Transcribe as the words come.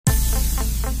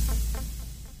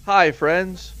Hi,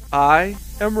 friends. I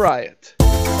am Riot.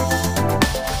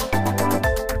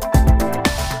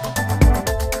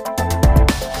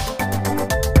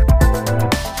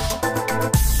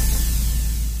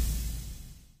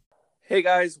 Hey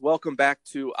guys, welcome back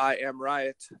to I Am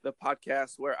Riot, the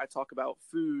podcast where I talk about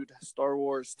food, Star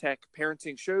Wars, tech,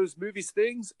 parenting, shows, movies,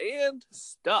 things, and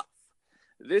stuff.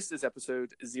 This is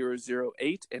episode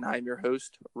 008, and I'm your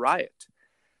host, Riot.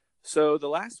 So the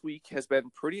last week has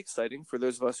been pretty exciting for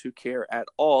those of us who care at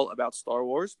all about Star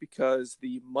Wars because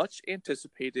the much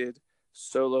anticipated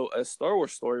Solo: A Star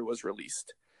Wars Story was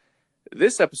released.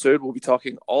 This episode we'll be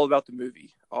talking all about the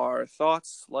movie, our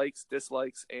thoughts, likes,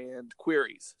 dislikes, and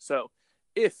queries. So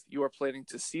if you are planning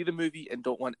to see the movie and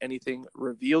don't want anything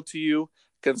revealed to you,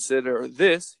 consider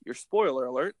this your spoiler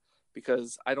alert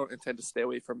because I don't intend to stay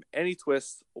away from any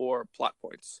twists or plot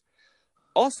points.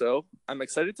 Also, I'm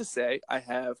excited to say I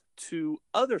have two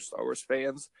other Star Wars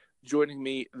fans joining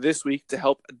me this week to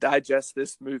help digest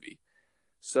this movie.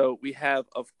 So we have,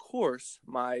 of course,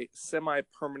 my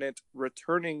semi-permanent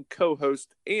returning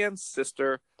co-host and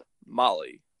sister,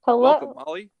 Molly. Hello. Welcome,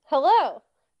 Molly. Hello.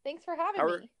 Thanks for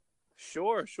having me.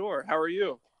 Sure. How are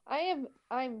you?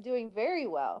 I'm doing very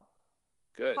well.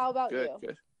 Good. How about you?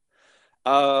 Good.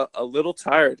 A little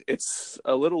tired. It's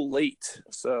a little late,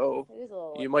 so It is a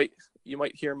little you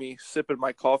might hear me sipping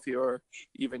my coffee or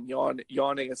even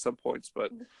yawning at some points,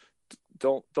 but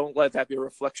don't let that be a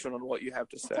reflection on what you have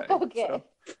to say. Okay. So.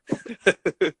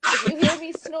 If you hear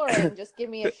me snoring, just give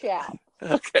me a shout.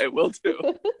 Okay, will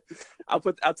do.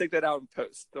 I'll take that out in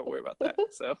post. Don't worry about that.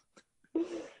 So,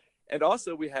 and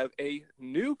also we have a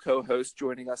new co-host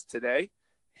joining us today.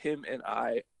 Him and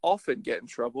I often get in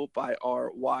trouble by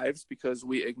our wives because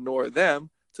we ignore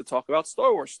them to talk about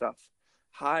Star Wars stuff.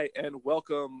 Hi and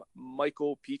welcome,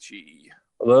 Michael Peachy.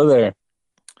 Hello there.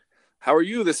 How are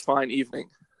you this fine evening?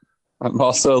 I'm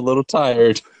also a little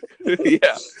tired.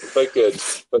 Yeah. But good.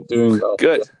 But doing well.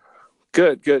 Good.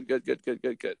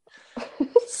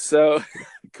 So,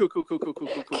 cool.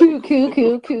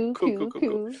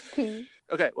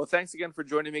 Okay, well, thanks again for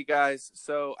joining me, guys.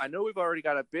 So I know we've already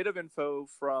got a bit of info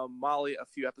from Molly a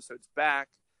few episodes back,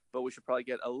 but we should probably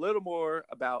get a little more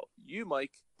about you,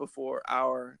 Mike, before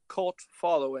our cult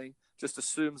following just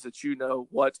assumes that you know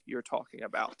what you're talking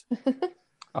about.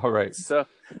 All right. So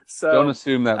don't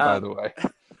assume that, by the way.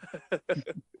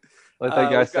 Like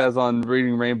that guy says on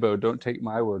Reading Rainbow, don't take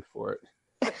my word for it.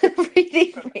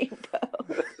 Reading Rainbow.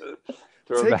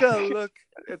 Take a look.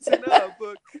 It's in a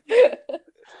book.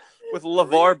 With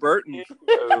LeVar Burton.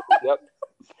 Yep.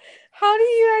 How do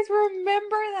you guys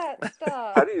remember that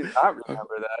stuff? How do you not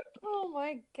remember that? Oh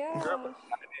my gosh.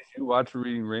 You watch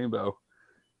Reading Rainbow.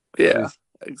 Yeah,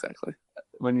 exactly.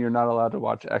 When you're not allowed to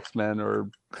watch X-Men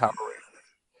or Power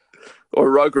Rangers.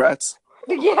 Or Rugrats.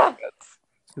 Yeah.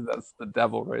 That's the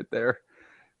devil right there.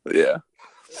 Yeah.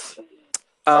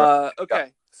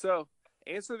 Okay, so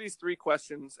answer these three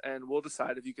questions and we'll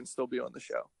decide if you can still be on the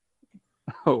show.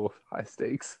 Oh, high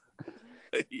stakes.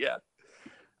 Yeah.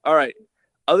 All right.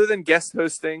 Other than guest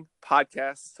hosting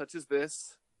podcasts such as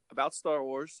this about Star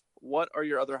Wars, what are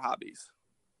your other hobbies?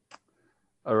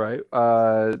 All right.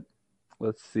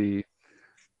 Let's see.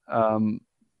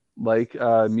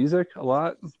 Music a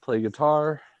lot. Play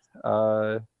guitar.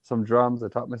 Some drums. I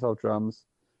taught myself drums,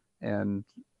 and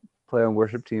play on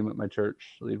worship team at my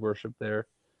church. Lead worship there.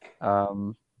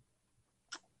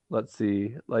 Let's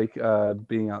see.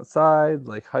 Being outside,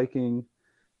 like hiking.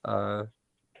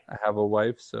 I have a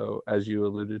wife, so as you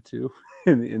alluded to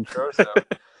in the intro, so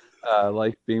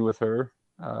like being with her.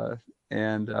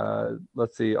 And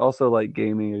let's see, also like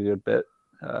gaming a good bit.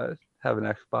 Have an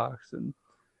Xbox and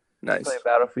Nice. Play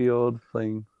Battlefield,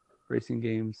 playing racing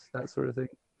games, that sort of thing.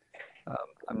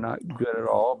 I'm not good at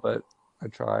all, but I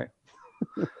try.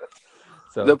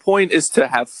 So the point is to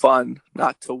have fun,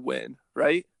 not to win,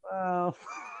 right? Well,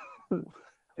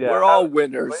 yeah, we're all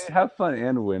winners. Have fun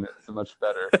and win. It's much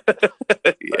better.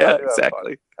 Yeah,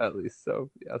 exactly. At least so,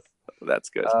 yes. That's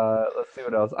good. Let's see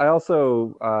what else. I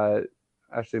also,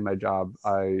 actually, my job,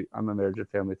 I'm a marriage and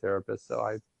family therapist, so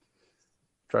I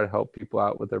try to help people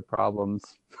out with their problems.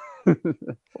 Well,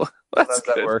 that's sometimes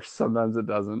that good. works, sometimes it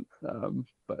doesn't.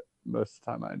 But most of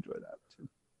the time, I enjoy that too.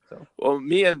 So, well,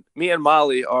 me and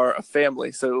Molly are a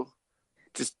family, so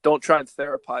just don't try and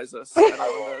therapize us.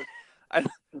 I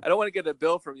don't want to get a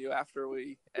bill from you after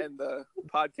we end the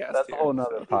podcast. That's here, a whole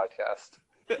nother podcast.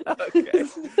 Okay.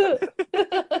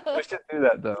 We should do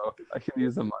that though. I can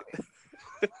use the money.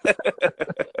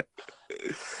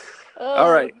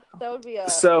 All right. That would be a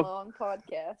long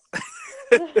podcast.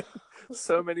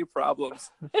 So many problems.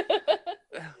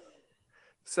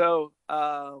 So,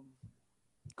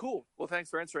 Cool. Well,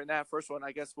 thanks for answering that first one.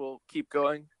 I guess we'll keep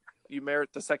going. You merit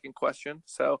the second question.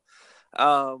 So,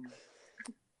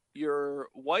 your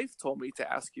wife told me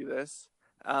to ask you this.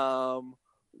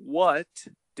 What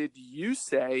did you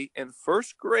say in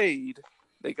first grade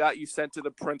they got you sent to the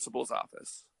principal's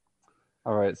office?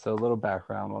 All right, so a little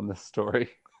background on this story.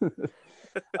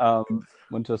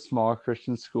 Went to a small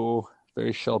Christian school,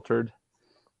 very sheltered.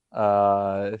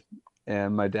 And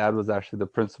my dad was actually the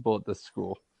principal at this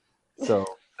school. So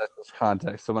that's just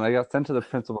context. So when I got sent to the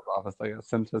principal's office, I got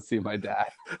sent to see my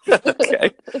dad.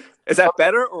 Okay. Is that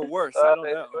better or worse? I don't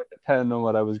know. It depended on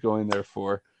what I was going there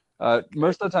for.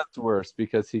 Most of the time it's worse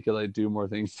because he could like do more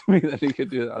things to me than he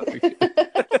could do that.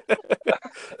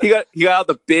 He got out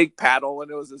the big paddle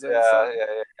when it was his own son.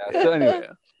 Yeah. So anyway,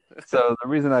 so the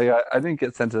reason I didn't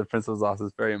get sent to the principal's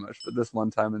office very much, but this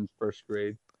one time in first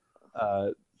grade,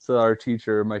 so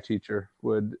my teacher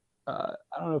would, I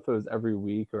don't know if it was every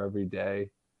week or every day.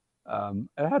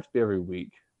 It had to be every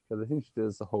week because I think she did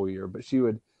this the whole year, but she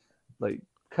would like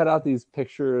cut out these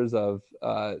pictures of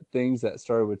things that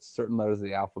started with certain letters of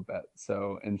the alphabet.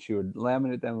 So, and she would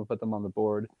laminate them and put them on the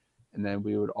board, and then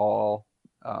we would all,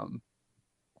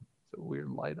 it's a weird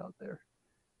light out there.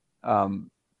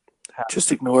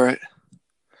 Just ignore it.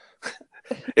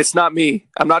 It's not me.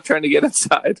 I'm not trying to get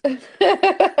inside.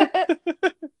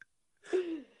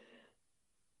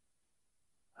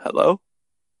 Hello?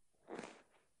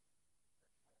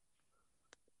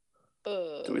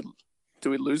 Do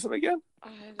we lose him again?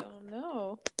 I don't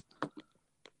know.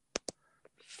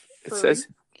 It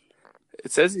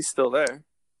says he's still there.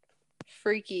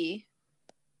 Freaky.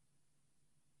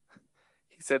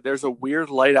 He said there's a weird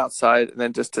light outside and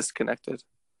then just disconnected.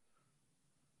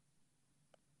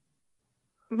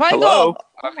 Michael! Hello?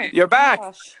 Oh my You're back!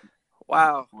 gosh.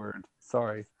 Wow. Word.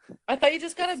 Sorry. I thought you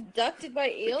just got abducted by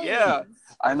aliens. Yeah.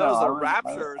 I know. It was a I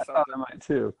rapture or I thought I might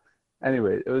too.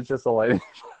 Anyway, it was just a lighting.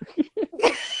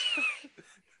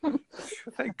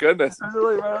 Thank goodness. It's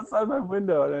like right outside my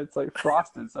window, and it's like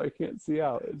frosted, so I can't see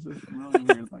out. It's just really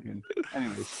weird looking.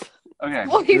 Anyways, okay.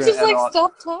 Well, you just like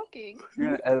stop talking. You're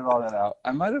gonna edit all that out.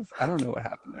 I don't know what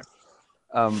happened there.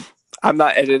 I'm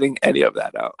not editing any of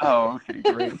that out. Oh, okay,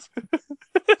 great.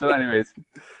 So anyways,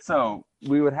 so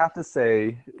we would have to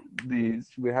say we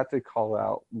have to call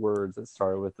out words that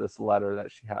started with this letter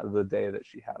that she had, the day that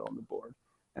she had on the board.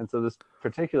 And so this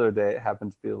particular day, it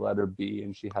happened to be the letter B,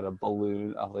 and she had a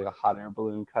balloon, like a hot air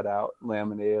balloon cut out,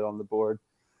 laminated on the board.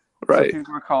 Right. So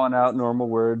people were calling out normal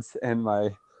words, and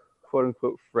my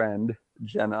quote-unquote friend,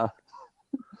 Jenna.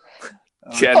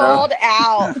 Called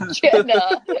out,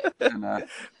 Jenna. Jenna.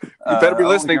 You better be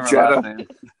listening, Jenna.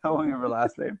 I won't give her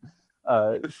last name.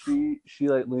 She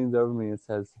like leans over me and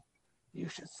says, "You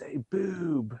should say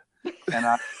boob." And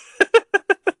I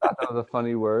thought that was a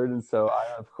funny word, and so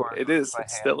I, of course, it is. It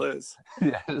still is.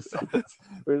 Yeah, it still is.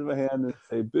 Raise my hand and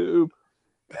say boob.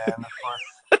 And of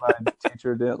course, my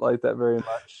teacher didn't like that very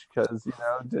much because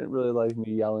didn't really like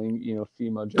me yelling,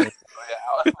 female genitalia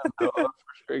out in the middle of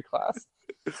first grade class.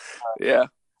 Yeah.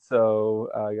 So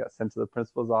I got sent to the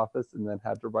principal's office and then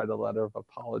had to write a letter of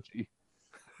apology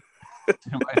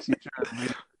to my teacher.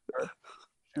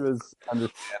 She was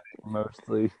understanding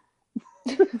mostly.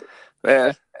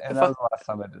 Man. And that was the last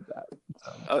time I did that.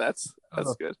 So, oh, that's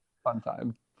good. Fun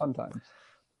times.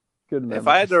 Good memories.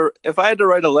 If I had to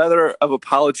write a letter of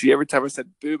apology every time I said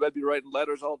boob, I'd be writing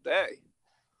letters all day.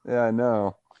 Yeah, I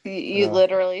know. You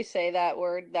literally say that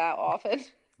word that often?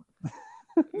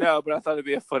 No, but I thought it'd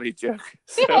be a funny joke.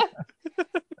 So.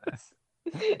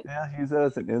 Yeah, use that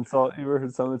as an insult. You ever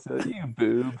heard someone say, "You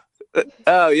boob"?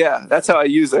 Oh yeah, that's how I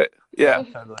use it. Yeah.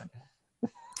 Totally.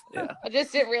 Yeah. I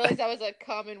just didn't realize that was a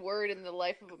common word in the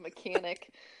life of a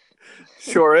mechanic.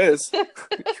 Sure is. You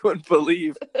wouldn't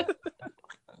believe.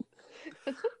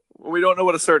 When we don't know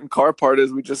what a certain car part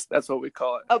is, that's what we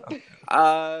call it. Oh.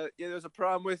 Yeah, there's a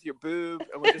problem with your boob,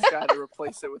 and we just got to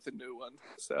replace it with a new one.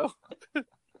 So.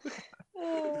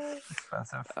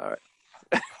 Expensive. All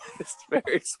right. It's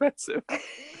very expensive.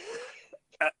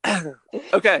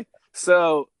 Okay,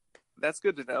 so that's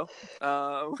good to know.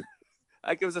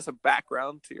 That gives us a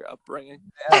background to your upbringing.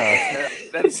 Yeah.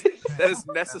 That is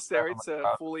necessary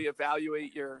to fully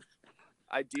evaluate your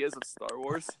ideas of Star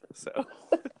Wars. So,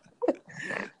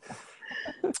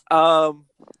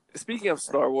 speaking of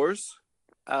Star Wars,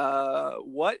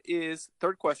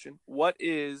 third question?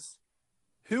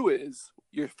 Who is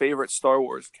your favorite Star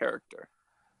Wars character?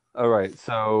 All right,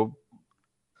 so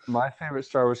my favorite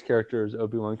Star Wars character is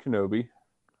Obi-Wan Kenobi,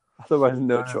 otherwise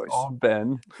known as Old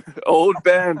Ben. Old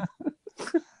Ben.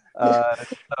 So,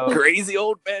 crazy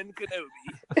old Ben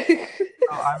Kenobi.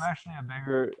 So I'm actually a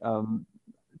bigger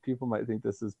people might think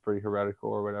this is pretty heretical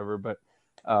or whatever, but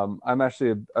I'm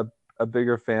actually a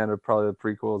bigger fan of probably the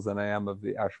prequels than I am of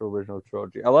the actual original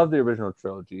trilogy. I love the original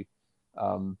trilogy,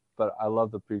 but I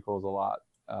love the prequels a lot.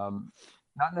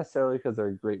 Not necessarily because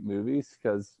they're great movies,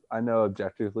 because I know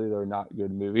objectively they're not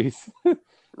good movies.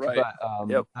 Right. But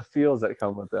the feels that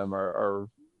come with them are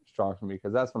strong for me,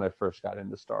 because that's when I first got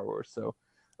into Star Wars. So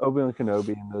Obi-Wan Kenobi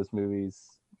in those movies,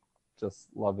 just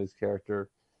love his character.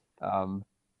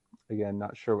 Again,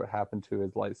 not sure what happened to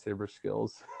his lightsaber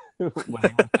skills when he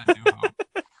went to New Hope.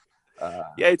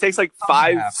 Yeah, he takes like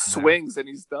 5 swings and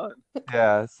he's done.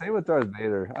 Yeah, same with Darth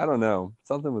Vader. I don't know.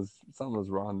 Something was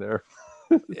wrong there.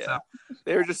 Yeah,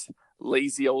 they were just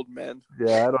lazy old men.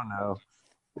 Yeah, I don't know.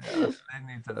 Yeah,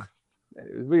 they need to.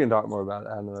 We can talk more about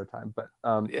that another time. But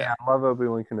yeah, I love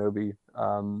Obi-Wan Kenobi.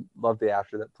 Love the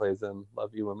actor that plays him.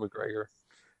 Love Ewan McGregor.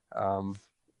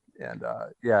 And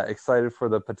yeah, excited for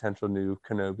the potential new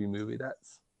Kenobi movie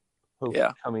that's hopefully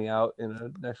coming out in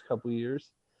the next couple of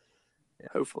years. Yeah.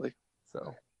 Hopefully.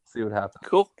 So see what happens.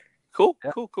 Cool.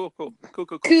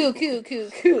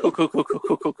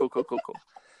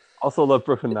 Also love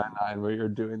Brooklyn Nine-Nine where you're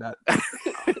doing that.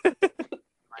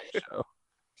 Great show.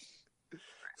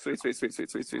 Sweet.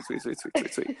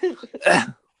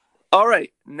 All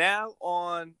right, now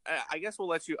on. I guess we'll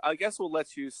let you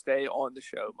stay on the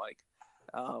show, Mike.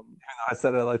 I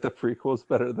said I like the prequels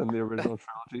better than the original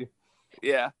trilogy.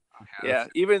 Yeah. Okay, yeah.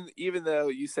 Even though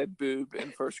you said boob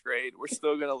in first grade, we're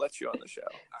still gonna let you on the show.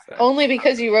 So. Only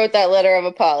because you wrote that letter of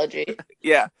apology.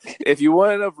 Yeah. If you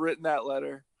wouldn't have written that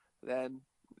letter, then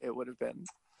it would have been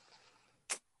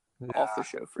off the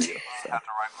show for you. So. I have to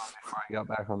write one before I got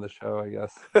back on the show, I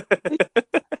guess.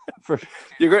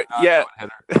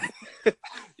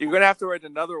 You're gonna have to write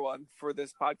another one for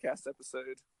this podcast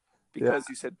episode because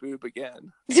you said boob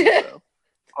again. So.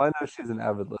 I know she's an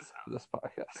avid listener of this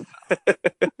podcast.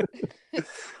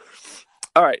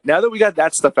 All right, now that we got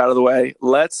that stuff out of the way,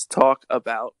 let's talk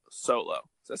about Solo.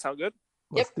 Does that sound good?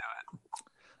 Let's do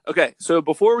it. Okay, so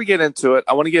before we get into it,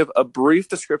 I want to give a brief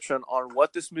description on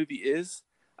what this movie is,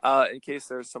 in case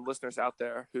there's some listeners out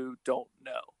there who don't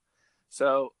know.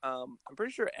 So I'm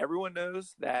pretty sure everyone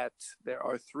knows that there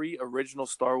are 3 original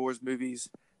Star Wars movies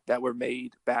that were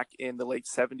made back in the late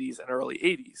 70s and early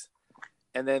 80s.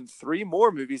 And then 3 more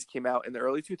movies came out in the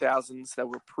early 2000s that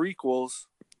were prequels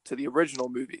to the original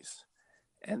movies.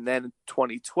 And then in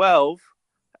 2012,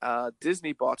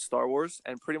 Disney bought Star Wars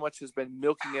and pretty much has been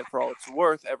milking it for all it's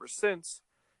worth ever since.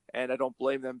 And I don't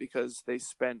blame them because they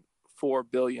spent $4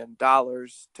 billion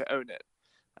to own it.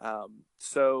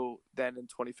 So then in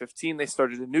 2015, they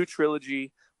started a new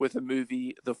trilogy with a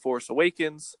movie, The Force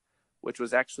Awakens, which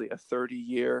was actually a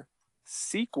 30-year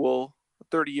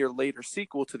later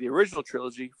sequel to the original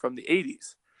trilogy from the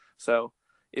 80s. So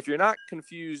if you're not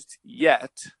confused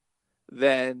yet,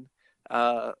 then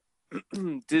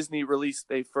Disney released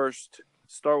a first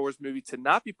Star Wars movie to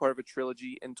not be part of a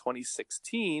trilogy in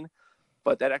 2016,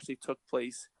 but that actually took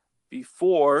place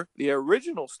before the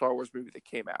original Star Wars movie that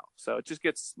came out. So it just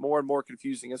gets more and more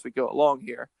confusing as we go along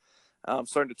here. I'm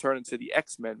starting to turn into the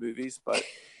X-Men movies, but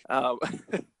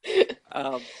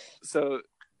so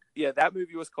yeah, that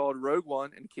movie was called Rogue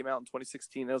One and came out in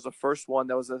 2016. It was the first one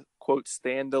that was a, quote,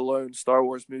 standalone Star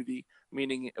Wars movie,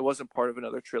 meaning it wasn't part of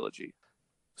another trilogy.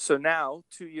 So now,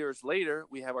 2 years later,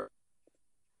 we have our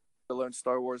standalone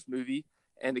Star Wars movie,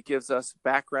 and it gives us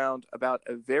background about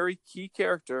a very key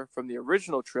character from the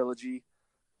original trilogy,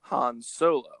 Han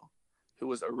Solo, who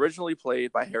was originally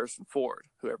played by Harrison Ford,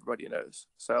 who everybody knows.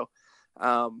 So,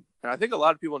 and I think a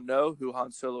lot of people know who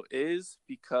Han Solo is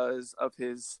because of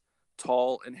his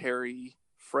tall and hairy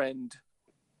friend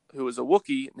who is a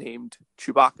Wookiee named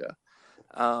Chewbacca.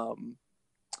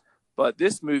 But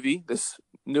this movie, this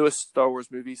newest Star Wars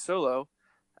movie, Solo,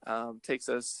 takes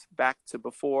us back to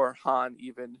before Han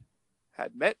even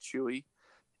had met Chewie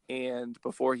and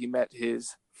before he met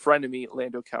his frenemy,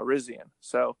 Lando Calrissian.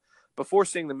 So before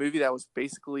seeing the movie, that was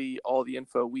basically all the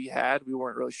info we had. We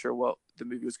weren't really sure what the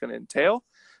movie was going to entail.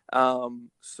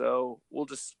 So we'll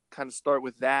just kind of start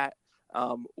with that.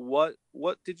 What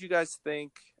did you guys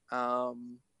think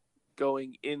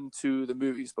going into the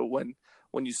movies? But when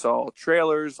you saw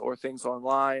trailers or things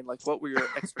online, like what were your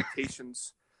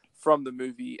expectations from the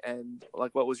movie, and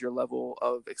like what was your level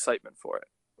of excitement for it?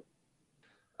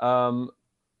 I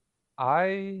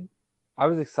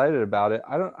was excited about it.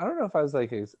 I don't know if I was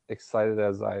like as excited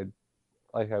as I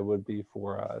would be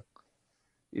for as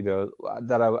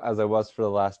I was for The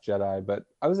Last Jedi, but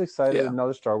I was excited. Yeah.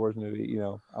 Another Star Wars movie,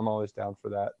 I'm always down for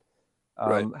that.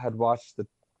 Right. Had watched the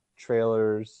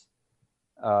trailers,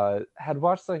 had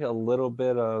watched like a little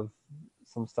bit of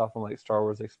some stuff on like Star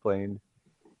Wars Explained,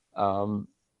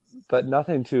 But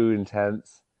nothing too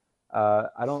intense.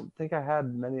 I don't think I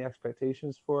had many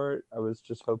expectations for it. I was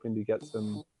just hoping to get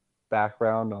some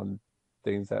background on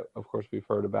things that, of course, we've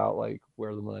heard about, like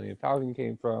where the Millennium Falcon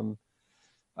came from,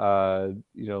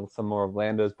 some more of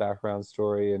Lando's background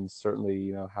story, and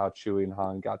certainly, how Chewie and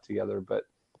Han got together. But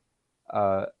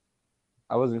I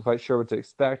wasn't quite sure what to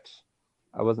expect.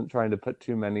 I wasn't trying to put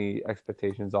too many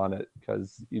expectations on it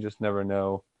because you just never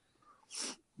know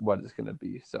what it's going to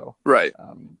be. So Right.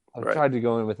 I've tried to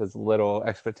go in with as little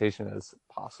expectation as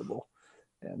possible,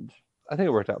 and I think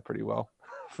it worked out pretty well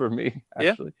for me,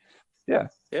 actually. Yeah.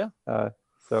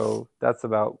 So that's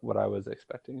about what I was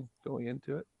expecting going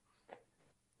into it.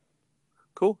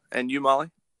 Cool. And you,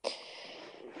 Molly?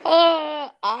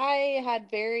 I had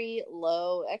very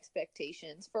low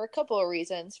expectations for a couple of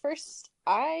reasons. First,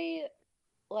 I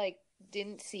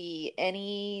didn't see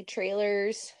any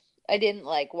trailers. I didn't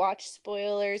watch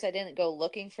spoilers. I didn't go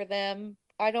looking for them.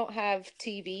 I don't have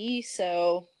TV,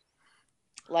 so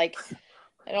I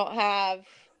don't have.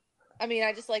 I mean,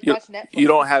 I just watch Netflix. You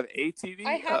don't have a TV?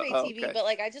 I have a TV, okay. But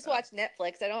I just watch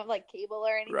Netflix. I don't have cable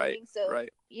or anything, right.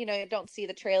 I don't see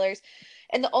the trailers.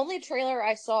 And the only trailer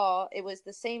I saw, it was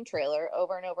the same trailer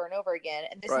over and over and over again.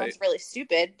 And this sounds really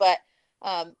stupid, but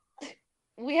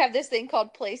we have this thing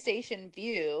called PlayStation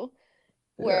Vue,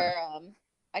 where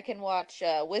I can watch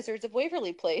Wizards of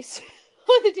Waverly Place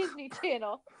on the Disney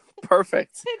Channel.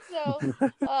 Perfect. And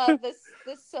so this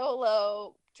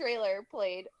Solo trailer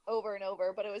played over and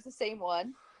over, but it was the same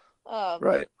one.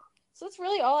 Right. So that's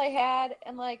really all I had.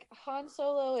 And Han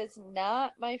Solo is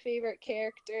not my favorite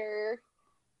character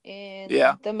in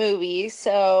the movie.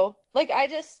 So I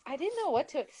didn't know what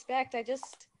to expect. I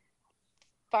just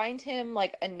find him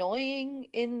annoying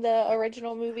in the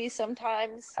original movie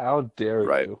sometimes. How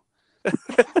dare you?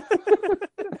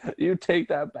 You take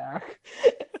that back.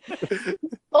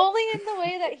 Only in the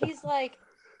way that he's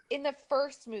in the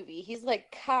first movie, he's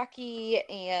cocky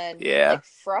and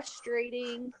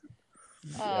frustrating.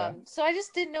 So I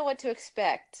just didn't know what to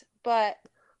expect. But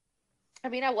I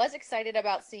mean, I was excited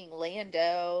about seeing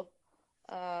Lando.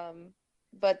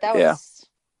 But that was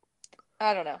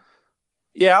I don't know.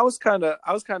 Yeah, I was kind of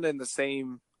in the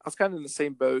same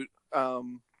boat.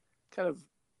 Kind of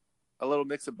a little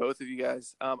mix of both of you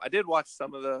guys. I did watch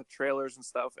some of the trailers and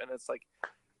stuff, and it's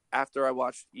after I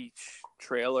watched each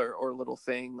trailer or little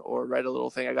thing or read a little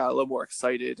thing, I got a little more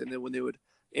excited. And then when they would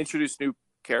introduce new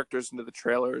characters into the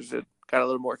trailers, it got a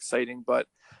little more exciting. But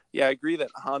yeah, I agree that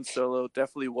Han Solo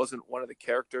definitely wasn't one of the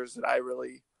characters that I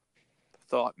really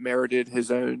thought merited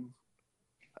his own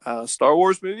Star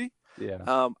Wars movie.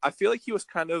 Yeah. I feel like he was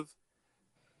kind of,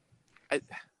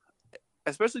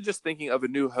 especially just thinking of A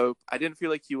New Hope, I didn't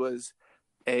feel like he was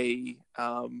he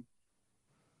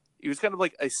was kind of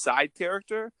like a side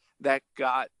character that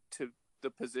got to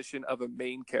the position of a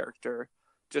main character.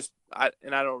 I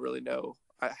don't really know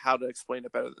how to explain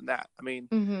it better than that. I mean,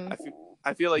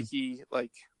 I feel like he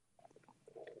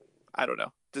I don't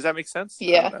know. Does that make sense?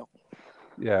 Yeah. I don't know.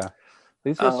 Yeah.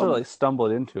 They just sort of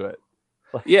stumbled into it.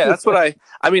 Yeah, that's what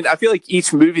I mean, I feel like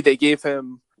each movie they gave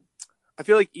him, I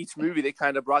feel like each movie they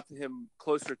kind of brought him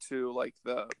closer to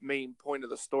the main point of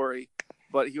the story.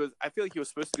 But I feel like he was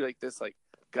supposed to be this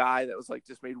guy that was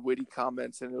just made witty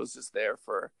comments, and it was just there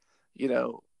for,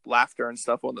 laughter and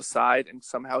stuff on the side. And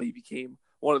somehow he became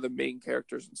one of the main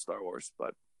characters in Star Wars.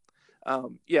 But I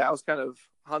was kind of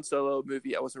Han Solo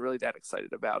movie. I wasn't really that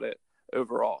excited about it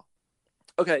overall.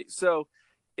 Okay. So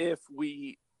if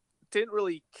we didn't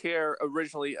really care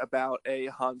originally about a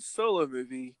Han Solo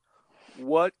movie,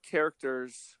 what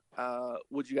characters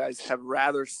would you guys have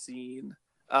rather seen,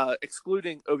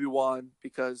 excluding Obi-Wan,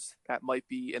 because that might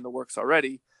be in the works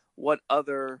already? What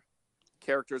other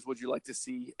characters would you like to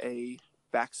see a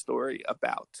backstory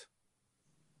about?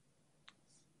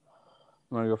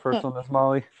 You want to go first on this,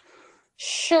 Molly?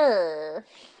 Sure.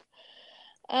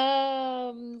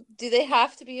 Do they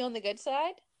have to be on the good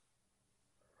side?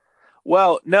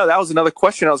 Well, no, that was another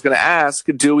question I was going to ask.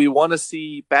 Do we want to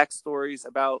see backstories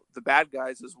about the bad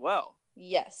guys as well?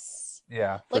 Yes.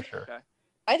 Yeah, for sure. Okay.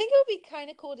 I think it would be kind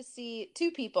of cool to see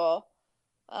two people.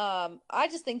 I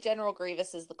just think General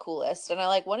Grievous is the coolest, and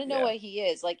I want to know what he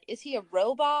is. Is he a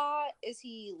robot? Is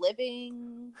he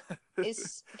living?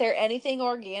 Is there anything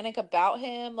organic about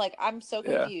him? I'm so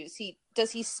confused. Does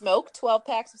he smoke 12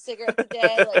 packs of cigarettes a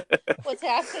day? What's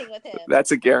happening with him?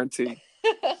 That's a guarantee.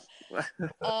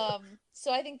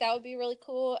 So I think that would be really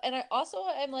cool. And I also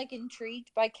am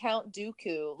intrigued by Count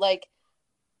Dooku.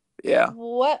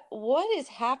 What is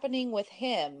happening with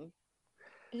him?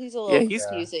 He's a little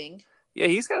confusing. Yeah,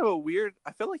 he's kind of a weird.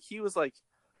 I feel like he was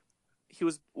he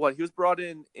was brought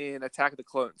in Attack of the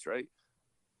Clones, right?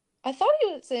 I thought he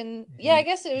was in. Yeah, I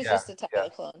guess it was just Attack of the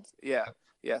Clones. Yeah.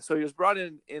 So he was brought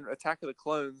in Attack of the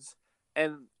Clones,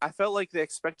 and I felt like they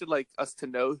expected like us to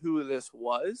know who this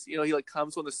was. You know, he like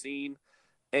comes on the scene,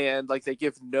 and like they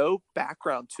give no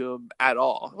background to him at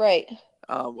all, Right.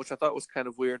 Which I thought was kind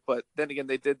of weird. But then again,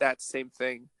 they did that same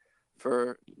thing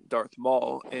for Darth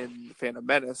Maul in Phantom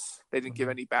Menace. They didn't give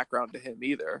any background to him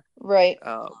either, Right.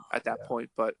 at that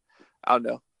point. But I don't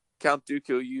know. Count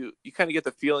Dooku, you kind of get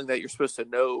the feeling that you're supposed to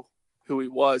know who he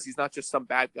was. He's not just some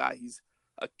bad guy. He's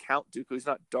a Count Dooku. He's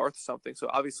not Darth something. So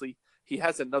obviously he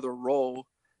has another role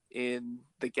in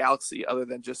the galaxy other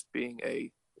than just being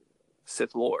a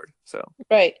Sith Lord. So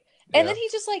right. And then he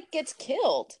just like gets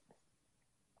killed.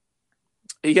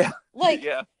 Yeah. Like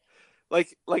yeah.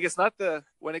 Like it's not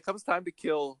when it comes time to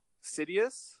kill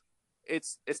Sidious,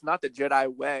 it's not the Jedi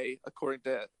way, according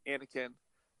to Anakin.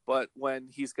 But when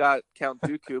he's got Count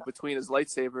Dooku between his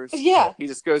lightsabers, he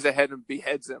just goes ahead and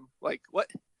beheads him. Like, what?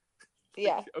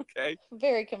 Yeah. Okay.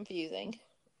 Very confusing.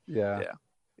 Yeah.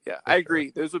 I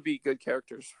agree. Those would be good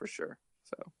characters for sure.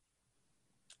 So.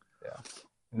 Yeah.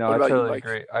 No, I totally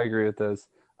agree. I agree with those.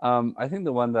 I think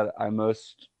the one that I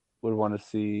most would want to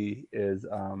see is,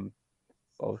 well,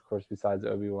 of course, besides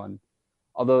Obi-Wan.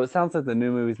 Although it sounds like the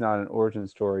new movie's not an origin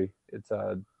story. It's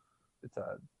a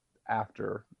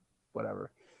after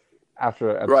whatever.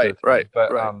 After episode 3. Right.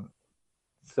 But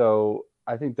so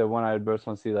I think the one I'd most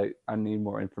want to see, like, I need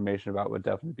more information about would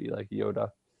definitely be like Yoda.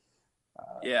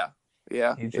 Yeah.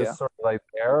 He's just sort of like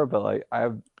there, but like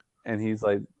and he's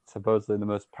like supposedly the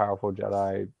most powerful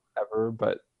Jedi ever,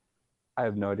 but I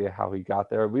have no idea how he got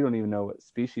there. We don't even know what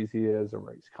species he is or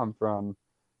where he's come from.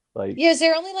 Like, is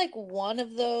there only like one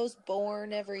of those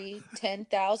born every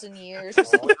 10,000 years or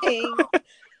something?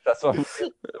 That's what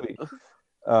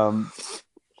I'm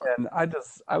and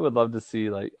I would love to see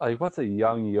like what's a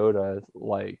young Yoda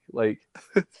like? Like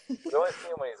we only see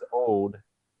him when he's old,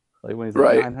 like when he's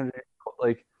like 900 years old.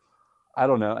 Like I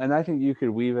don't know. And I think you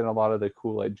could weave in a lot of the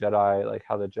cool like Jedi, like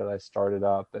how the Jedi started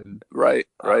up, and right.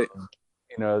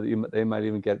 You know, they might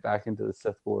even get back into the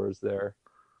Sith Wars there.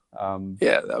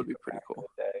 Yeah, that would be pretty cool.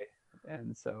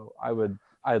 And so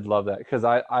I'd love that because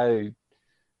I'm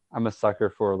a sucker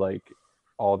for like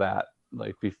all that,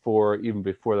 like even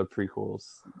before the prequels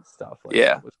stuff.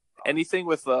 Like, anything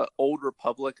with the Old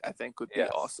Republic, I think would be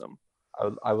awesome.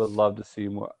 I would love to see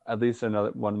more, at least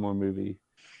one more movie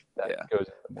that goes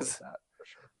into more of that for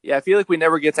sure. Yeah, I feel like we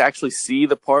never get to actually see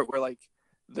the part where like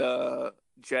the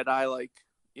Jedi like,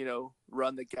 you know,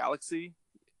 run the galaxy.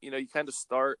 You know, you kind of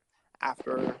start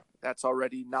after that's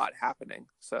already not happening.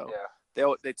 So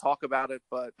they talk about it,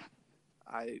 but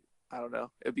I don't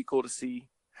know. It'd be cool to see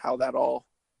how that all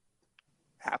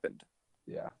happened.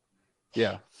 Yeah.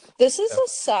 This is a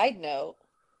side note.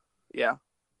 Yeah.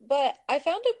 But I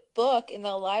found a book in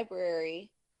the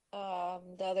library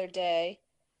the other day.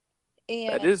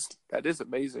 And that is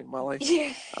amazing, Molly.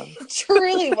 Yeah, it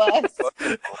truly was.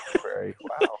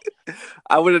 Wow.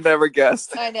 I would have never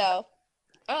guessed. I know.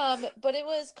 But it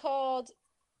was called,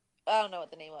 I don't know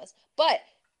what the name was, but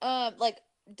like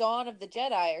Dawn of the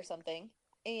Jedi or something.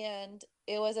 And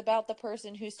it was about the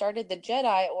person who started the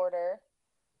Jedi Order,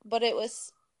 but it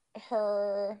was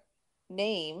her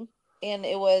name, and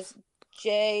it was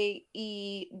Jedai.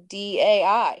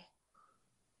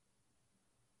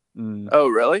 Oh,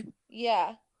 really?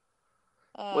 Yeah.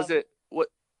 Was it what?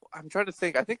 I'm trying to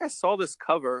think. I think I saw this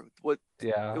cover.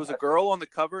 It was a girl on the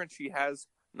cover, and she has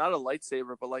not a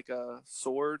lightsaber, but like a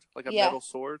sword, like a metal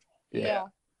sword. Yeah.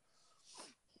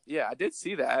 Yeah, I did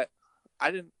see that.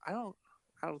 I don't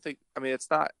think. I mean, it's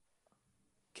not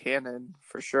canon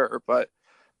for sure, but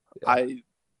I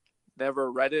never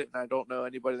read it, and I don't know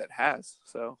anybody that has.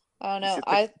 So I don't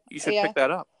know. You should pick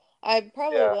that up. I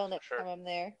probably will next time I'm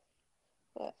there.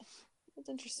 But it's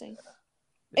interesting.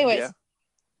 Anyways.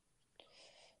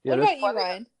 What about you,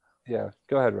 Ryan? Yeah,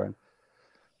 go ahead, Ryan.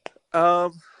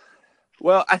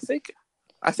 Well, I think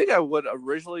I would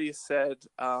originally said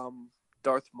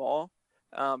Darth Maul,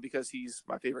 because he's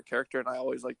my favorite character, and I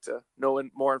always like to know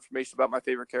more information about my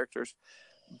favorite characters.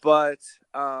 But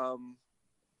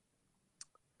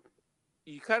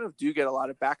you kind of do get a lot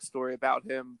of backstory about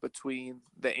him between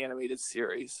the animated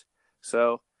series.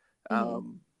 So,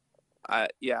 I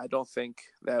don't think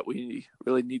that we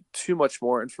really need too much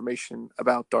more information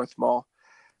about Darth Maul.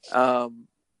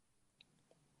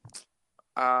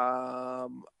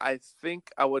 I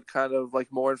think I would kind of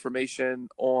like more information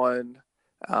on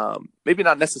maybe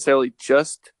not necessarily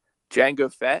just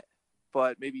Jango Fett,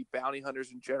 but maybe bounty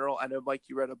hunters in general. I know, Mike,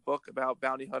 you read a book about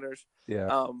bounty hunters.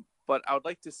 Yeah. But I would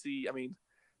like to see, I mean,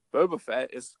 Boba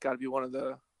Fett is got to be one of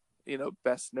the,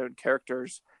 best known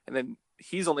characters. And then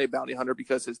he's only a bounty hunter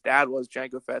because his dad was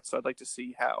Jango Fett. So I'd like to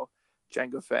see how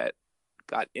Jango Fett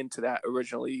got into that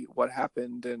originally, what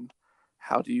happened, and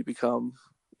how do you become,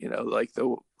 like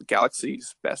the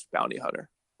galaxy's best bounty hunter.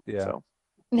 Yeah. So.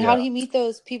 And how do you meet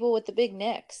those people with the big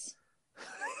necks?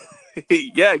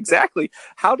 Yeah, exactly.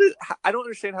 I don't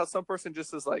understand how some person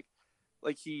just is like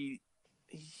he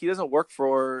doesn't work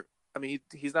for. I mean,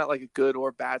 he's not like a good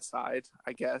or bad side.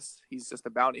 I guess he's just a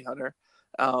bounty hunter.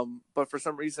 But for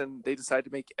some reason, they decided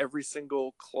to make every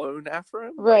single clone after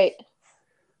him. Right. Like,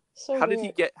 So how did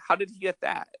he get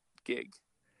that gig?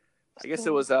 I guess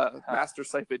it was Master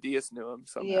Sifo Dyas knew him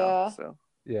somehow. Yeah. So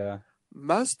Yeah.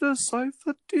 Master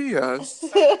Sifo Dyas.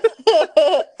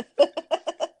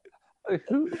 Like,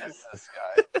 who is this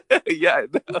guy? Yeah, I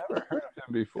know. I've never heard of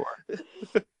him before. He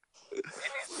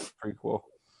needs a prequel.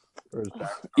 For his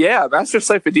backstory. Yeah, Master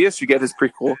Sifo Dyas should get his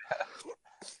prequel.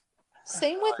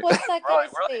 Same with what's that guy's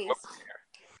Really, face?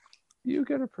 you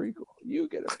get a prequel. You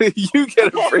get a You get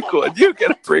a prequel. You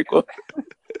get a prequel.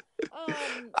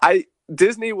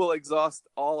 Disney will exhaust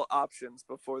all options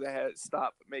before they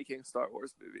stop making Star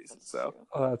Wars movies. So,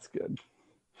 Oh, that's good.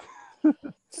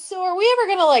 So are we ever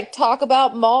gonna like talk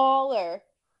about Maul or?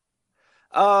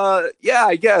 yeah,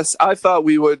 I guess I thought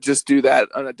we would just do that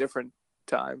on a different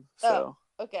time. So,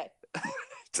 Okay.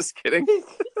 just kidding.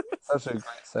 Such a great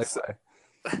segue.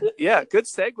 Yeah, good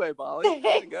segue, Molly.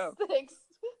 Way to go. Thanks.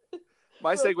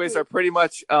 My segues are pretty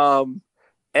much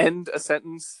end a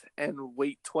sentence and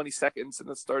wait 20 seconds and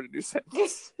then start a new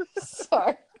sentence.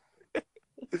 Sorry.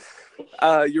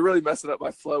 You're really messing up my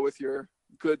flow with your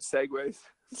good segues.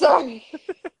 Sorry.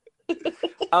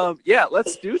 Yeah,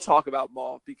 let's talk about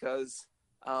Maul because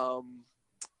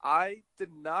I did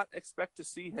not expect to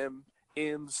see him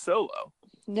in Solo.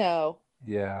 No.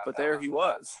 Yeah. But there he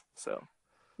was. So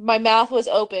My mouth was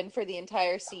open for the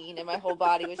entire scene and my whole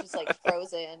body was just like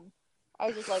frozen. I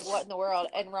was just like, what in the world?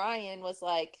 And Ryan was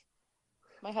like,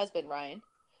 my husband Ryan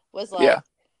was like, yeah.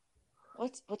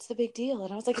 What's the big deal?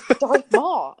 And I was like, it's Darth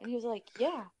Maul. And he was like,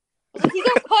 yeah. I was like, he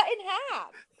got cut in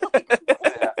half. Like,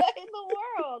 what in the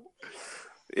world?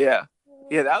 Yeah.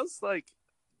 Yeah, that was like,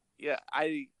 yeah,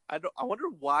 I wonder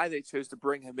why they chose to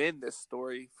bring him in this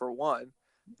story for one.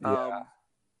 Yeah.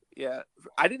 Yeah,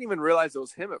 I didn't even realize it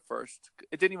was him at first.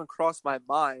 It didn't even cross my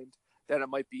mind that it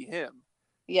might be him.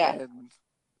 Yeah. And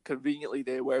conveniently,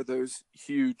 they wear those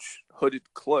huge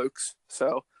hooded cloaks.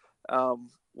 So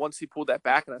once he pulled that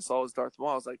back and I saw his Darth Maul,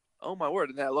 I was like, oh my word.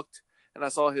 And then I looked and I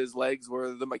saw his legs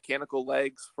were the mechanical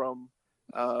legs from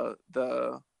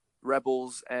the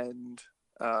Rebels and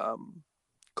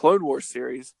Clone Wars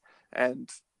series. And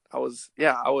I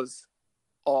was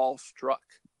all struck.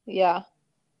 Yeah.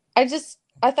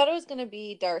 I thought it was going to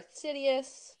be Darth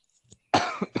Sidious,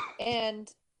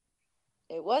 and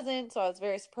it wasn't, so I was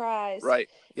very surprised. Right.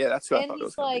 Yeah, that's who I And thought it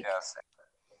was he's going like, to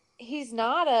be. he's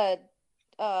not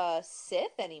a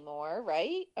Sith anymore,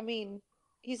 right? I mean,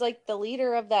 he's like the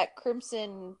leader of that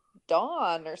Crimson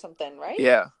Dawn or something, right?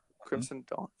 Yeah, Crimson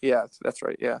Dawn. Yeah, that's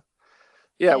right. Yeah.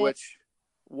 Yeah, And-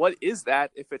 what is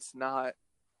that if it's not,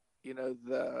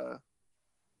 the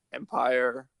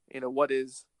Empire? What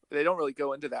is... They don't really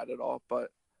go into that at all, but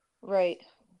Right.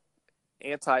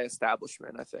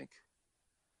 Anti-establishment, I think.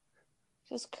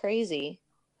 Just crazy.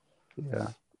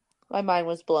 Yeah. My mind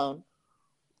was blown.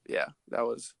 Yeah, that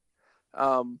was.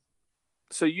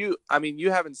 So you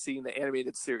haven't seen the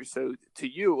animated series, so to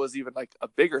you it was even like a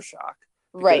bigger shock,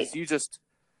 because Right. you just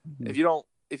if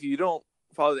you don't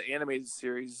follow the animated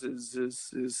series is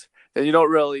then you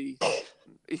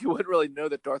wouldn't really know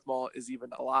that Darth Maul is even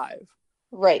alive.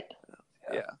 Right.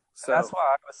 Yeah. So That's why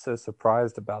I was so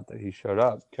surprised about that he showed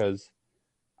up, because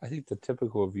I think the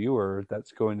typical viewer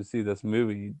that's going to see this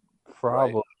movie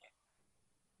probably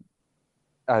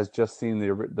has just seen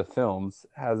the films,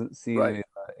 hasn't seen any of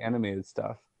the animated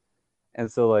stuff,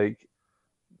 and so like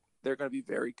they're going to be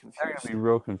very they're confused. going to be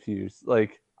real confused.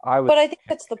 Like I was, But I think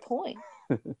that's the point.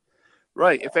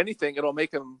 Right. If anything, it'll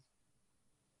make them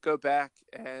go back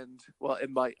and, well, it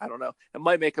might, I don't know. It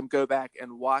might make them go back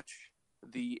and watch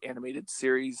the animated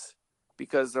series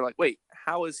because they're like, wait,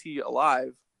 how is he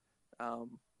alive? I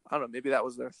don't know. Maybe that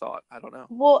was their thought. I don't know.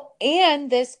 Well,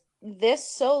 and this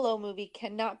Solo movie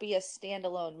cannot be a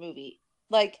standalone movie.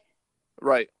 Like,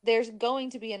 Right. there's going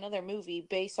to be another movie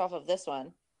based off of this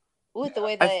one with the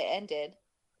way that it ended.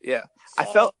 Yeah.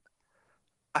 So-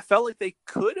 I felt like they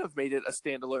could have made it a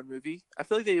standalone movie. I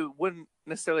feel like they wouldn't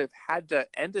necessarily have had to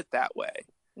end it that way.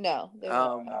 No. They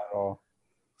not at all.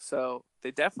 So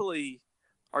they definitely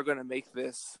are going to make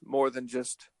this more than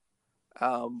just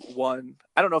one.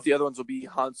 I don't know if the other ones will be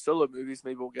Han Solo movies.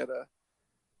 Maybe we'll get a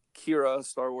Kira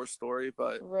Star Wars story,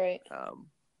 but Right.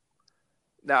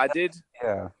 now I did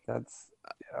hear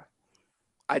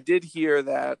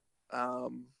that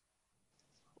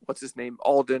what's his name,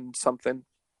 Alden something.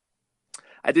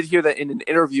 I did hear that in an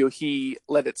interview he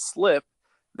let it slip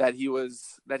that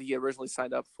he originally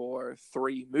signed up for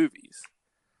 3 movies.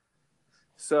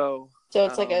 So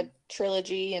it's like a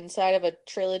trilogy inside of a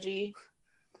trilogy.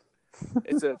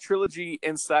 It's a trilogy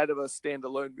inside of a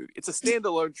standalone movie. It's a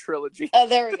standalone trilogy. Oh,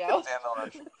 there we go.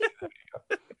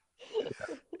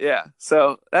 Yeah,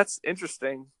 so that's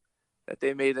interesting that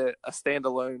they made it a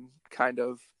standalone kind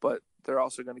of, but they're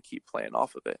also going to keep playing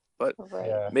off of it. But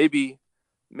maybe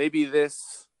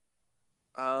this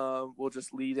will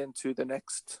just lead into the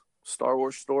next Star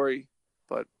Wars story,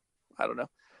 but I don't know.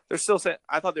 They're still saying.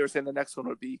 I thought they were saying the next one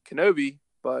would be Kenobi,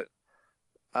 but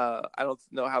I don't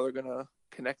know how they're going to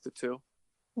connect the two.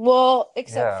 Well,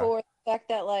 except for the fact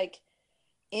that like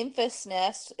Infus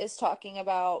Nest is talking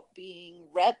about being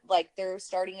like they're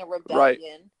starting a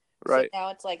rebellion. Right. So now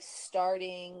it's like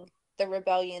starting the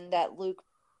rebellion that Luke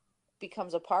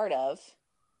becomes a part of.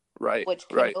 Right. Which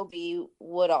Kenobi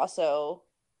would also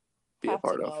be a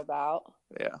part know about.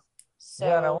 Yeah. So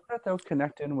and I wonder if they'll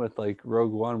connect in with like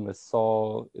Rogue One with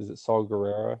Saul. Is it Saul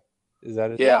Guerrero? Is that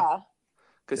it? Yeah.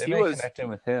 Because he was connecting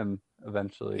with him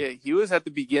eventually. Yeah, he was at the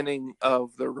beginning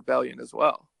of the rebellion as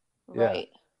well. Right.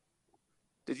 Yeah.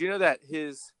 Did you know that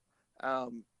his I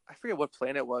forget what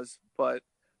planet it was, but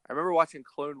I remember watching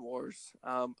Clone Wars.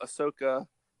 Ahsoka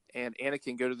and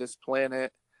Anakin go to this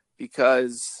planet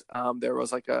because there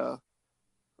was like a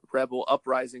rebel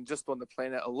uprising just on the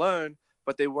planet alone,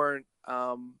 but they weren't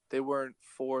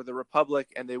for the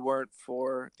Republic and they weren't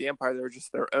for the Empire. They were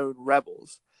just their own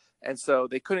rebels, and so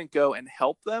they couldn't go and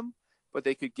help them, but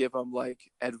they could give them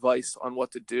like advice on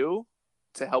what to do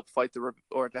to help fight the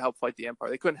Empire.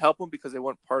 They couldn't help them because they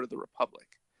weren't part of the Republic.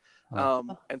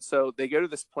 And so they go to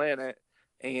this planet,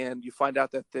 and you find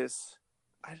out that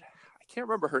I can't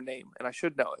remember her name, and I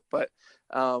should know it, but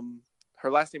her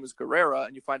last name is Guerrera,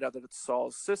 and you find out that it's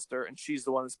Saul's sister, and she's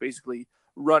the one that's basically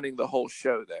running the whole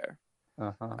show there.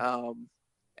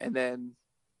 And then,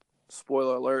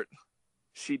 spoiler alert,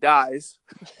 she dies,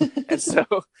 and so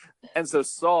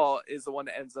Saul is the one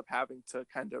that ends up having to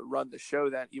kind of run the show.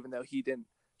 Then, even though he didn't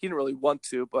really want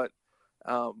to, but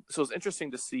so it's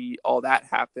interesting to see all that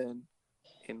happen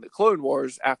in the Clone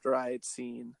Wars after I had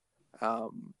seen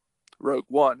Rogue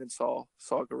One and saw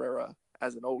Guerrera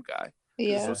as an old guy.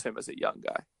 Yeah, this was him as a young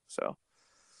guy. So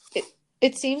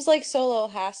it seems like Solo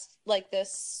has like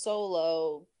this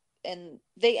Solo. And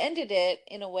they ended it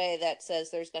in a way that says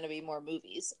there's going to be more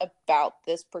movies about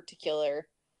this particular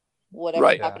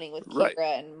whatever's happening with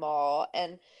Kira and Maul.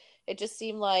 And it just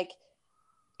seemed like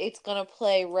it's going to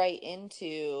play right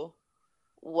into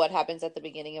what happens at the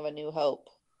beginning of A New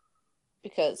Hope.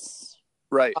 Because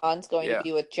Han's going to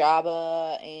be with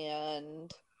Jabba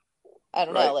and I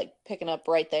don't know, like picking up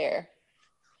right there.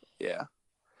 Yeah.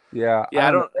 Yeah.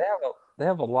 I don't. They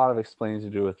have a lot of explaining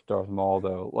to do with Darth Maul,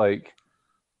 though. Like.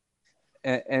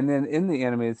 And then in the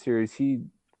animated series,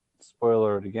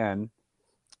 spoiler it again,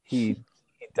 he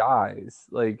dies.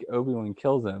 Like Obi-Wan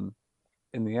kills him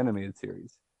in the animated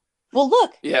series. Well,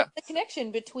 look, the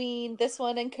connection between this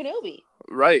one and Kenobi.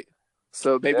 Right.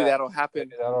 So maybe that'll happen.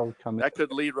 Maybe that'll come. That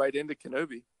could lead right into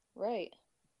Kenobi. Right.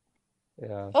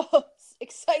 Yeah. Oh,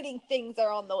 exciting things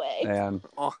are on the way. Man.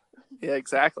 Oh, yeah,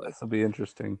 exactly. This will be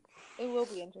interesting. It will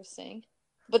be interesting.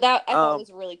 But that I thought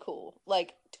was really cool.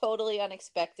 Like totally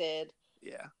unexpected.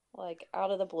 Yeah. Like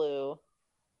out of the blue.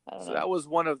 I don't know. That was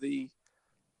one of the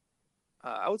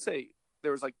I would say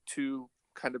there was like 2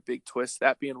 kind of big twists,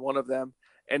 that being one of them,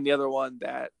 and the other one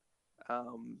that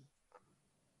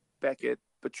Beckett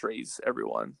betrays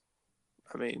everyone.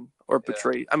 I mean,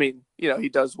 he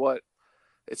does what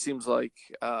it seems like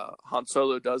Han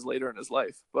Solo does later in his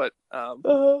life, but yeah.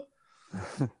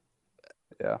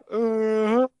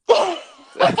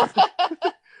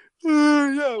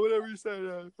 Yeah, whatever you say.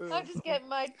 I'm just getting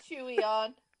my Chewy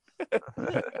on.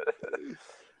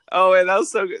 Oh, and that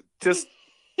was so good. Just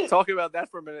talking about that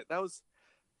for a minute. That was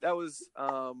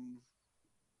well,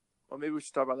 maybe we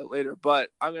should talk about that later,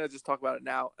 but I'm gonna just talk about it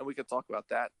now, and we can talk about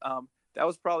that. That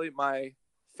was probably my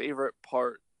favorite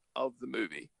part of the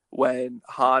movie when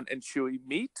Han and Chewie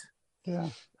meet. Yeah,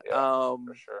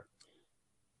 for sure.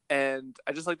 And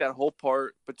I just like that whole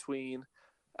part between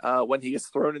when he gets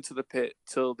thrown into the pit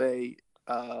till they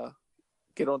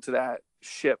get onto that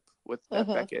ship with that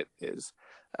Beckett is.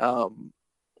 And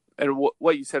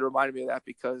what you said reminded me of that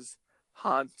because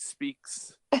Han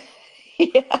speaks.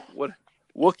 Yeah. What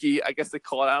Wookiee. I guess they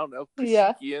call it, I don't know,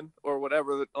 Yeah. Kashyyykian or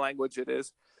whatever the language it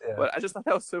is. Yeah. But I just thought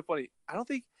that was so funny. I don't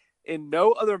think in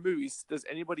no other movies does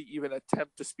anybody even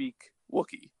attempt to speak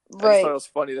Wookiee. I just Right. thought it was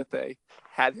funny that they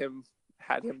had him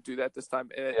do that this time,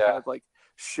 and it Yeah. kind of like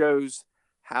shows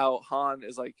how Han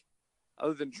is like,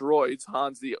 other than droids,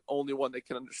 Han's the only one that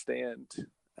can understand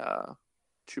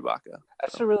Chewbacca. I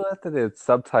should really like that they had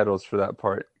subtitles for that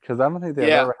part, because I don't think they've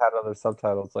Yeah. ever had other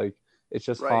subtitles. Like, it's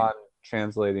just Right. Han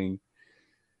translating,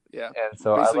 Yeah, and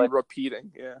so I basically like.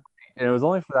 repeating. Yeah, And it was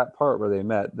only for that part where they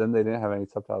met. Then they didn't have any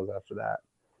subtitles after that.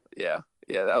 yeah,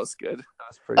 that was good. That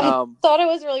was pretty. I thought it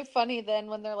was really funny then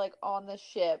when they're like on the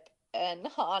ship and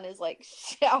Han is like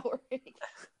showering.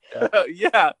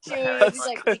 Yeah, Chewie is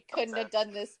like, we couldn't have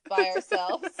done this by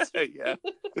ourselves. yeah.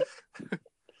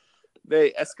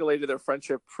 They escalated their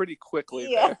friendship pretty quickly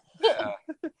Yeah. there.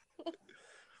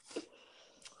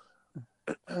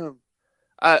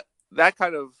 That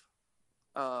kind of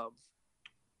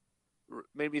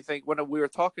made me think when we were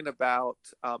talking about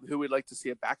who we'd like to see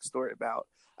a backstory about.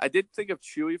 I did think of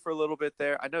Chewie for a little bit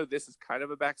there. I know this is kind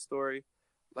of a backstory,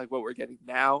 like what we're getting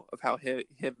now of how him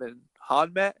and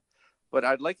Han met. But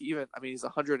I'd like he's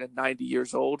 190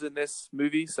 years old in this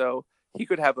movie, so he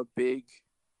could have a big,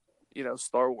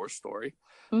 Star Wars story.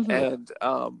 Mm-hmm. And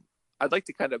I'd like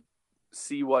to kind of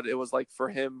see what it was like for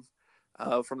him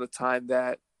from the time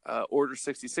that Order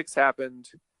 66 happened,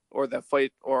 or the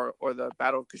fight, or the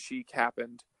Battle of Kashyyyk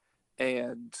happened,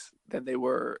 and then they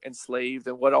were enslaved,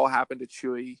 and what all happened to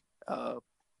Chewie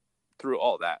through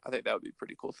all that. I think that would be a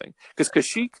pretty cool thing. Because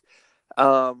Kashyyyk,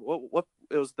 what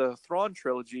it was the Thrawn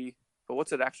trilogy, but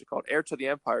what's it actually called? Heir to the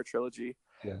Empire trilogy.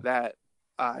 Yeah. That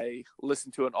I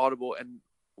listened to on Audible, and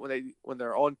when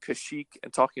they're on Kashyyyk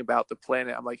and talking about the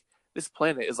planet, I'm like, this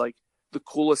planet is like the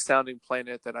coolest sounding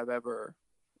planet that I've ever,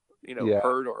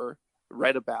 heard or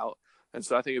read about. And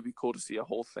so I think it'd be cool to see a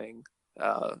whole thing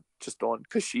just on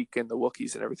Kashyyyk and the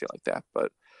Wookiees and everything like that.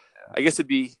 But I guess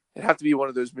it'd have to be one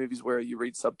of those movies where you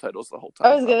read subtitles the whole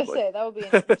time. I was going to say, that would be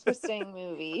an interesting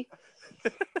movie.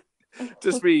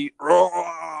 Just be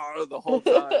the whole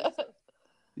time.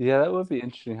 Yeah, that would be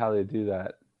interesting how they do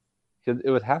that. Because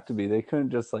it would have to be. They couldn't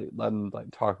just like let him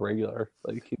like talk regular.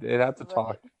 Like they'd have to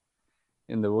talk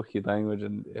in the Wookiee language,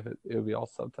 and if it would be all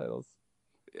subtitles.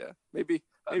 Yeah, maybe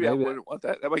I Maybe. wouldn't want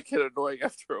that. That might get annoying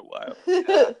after a while.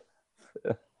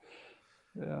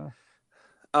 Yeah.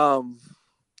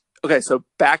 Okay, so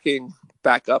back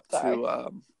up Sorry.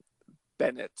 to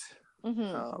Bennett.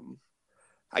 Mm-hmm.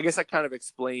 I guess that kind of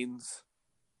explains.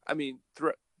 Kind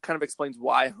of explains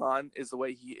why Han is the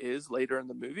way he is later in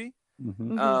the movie.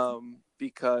 Mm-hmm.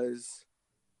 Because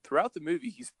throughout the movie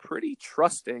he's pretty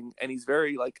trusting and he's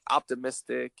very like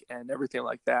optimistic and everything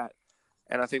like that.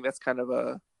 And I think that's kind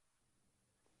of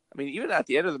even at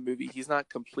the end of the movie, he's not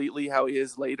completely how he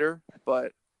is later,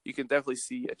 but you can definitely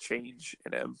see a change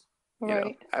in him.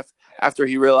 Right. After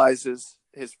he realizes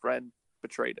his friend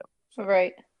betrayed him. So.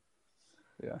 Right.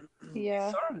 Yeah.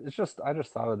 Yeah. I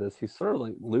just thought of this. He's sort of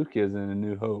like Luke is in A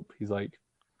New Hope. He's like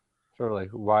sort of like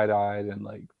wide-eyed and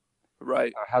like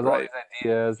has all these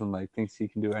ideas and like thinks he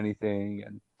can do anything,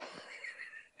 and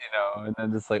and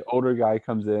then this like older guy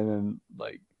comes in and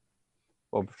like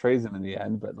betrays him in the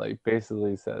end, but like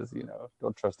basically says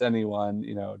don't trust anyone,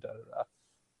 da da da.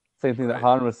 Same thing that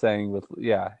Han was saying with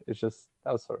it's just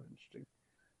that was sort of interesting.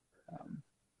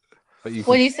 But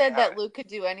when you said that Luke could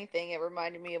do anything, it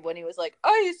reminded me of when he was like,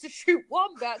 I used to shoot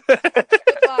wombats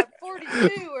at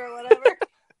 42 or whatever.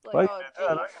 Like,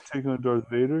 I can take on Darth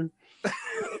Vader.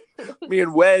 Me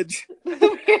and Wedge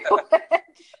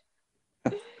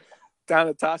down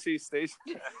at Tashi Station.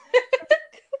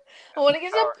 I want to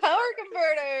get some power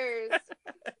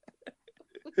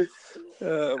converters.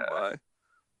 Oh my.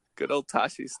 Good old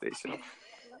Tashi Station.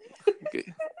 Get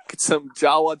some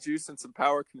Jawa juice and some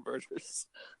power converters.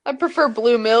 I prefer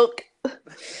blue milk.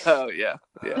 Oh yeah.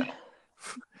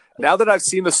 Now that I've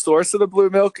seen the source of the blue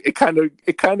milk, it kind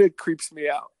of creeps me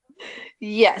out.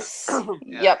 Yes. Yep.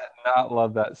 I did not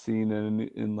love that scene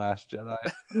in Last Jedi.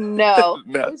 No.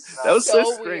 No, that was so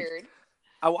strange. Weird.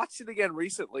 I watched it again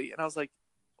recently, and I was like,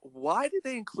 "Why did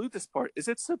they include this part? Is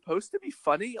it supposed to be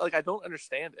funny? Like, I don't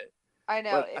understand it." I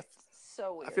know, it's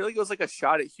so weird. I feel like it was like a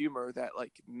shot at humor that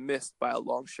like missed by a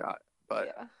long shot,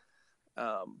 but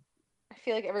I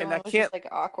feel like everyone was just like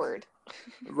awkward.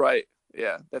 Right?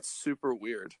 Yeah, that's super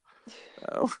weird.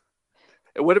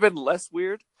 It would have been less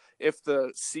weird if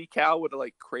the sea cow would have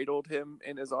like cradled him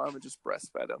in his arm and just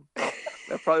breastfed him.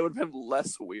 That probably would have been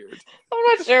less weird.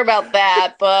 I'm not sure about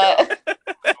that, but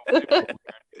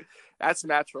That's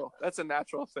natural. That's a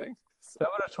natural thing. That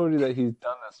would have told you that he's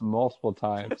done this multiple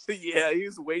times. Yeah, he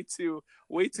was way too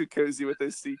cozy with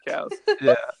those sea cows.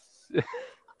 Yeah.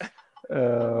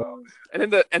 Uh,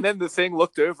 And then the thing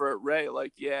looked over at Ray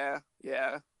like, yeah,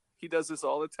 he does this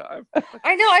all the time.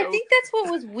 I know. I think that's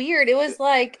what was weird. It was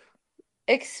like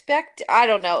I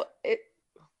don't know.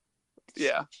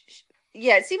 Yeah.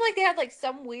 Yeah, it seemed like they had like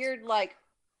some weird like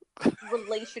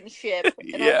relationship,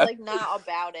 and I Yeah. was like not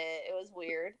about it. It was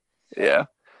weird. Yeah.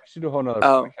 we should do a whole nother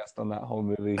podcast on that whole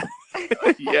movie.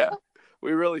 Yeah.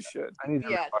 We really should. I need to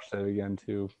Yeah. watch that again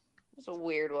too. It's a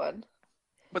weird one.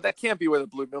 But that can't be where the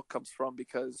blue milk comes from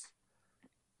because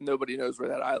nobody knows where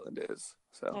that island is.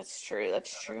 So That's true.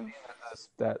 That's true.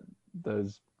 That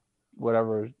those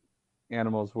whatever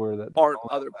animals were that aren't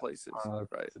other places. aren't other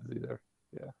Right. places either.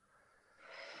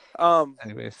 Um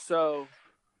Anyways, so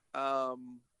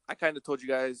I kind of told you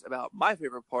guys about my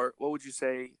favorite part. What would you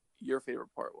say your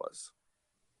favorite part was?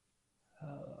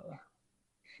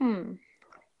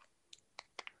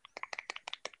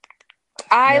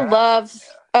 I Yeah. love.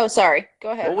 Oh, sorry.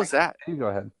 Go ahead. What was that? you go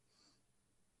ahead.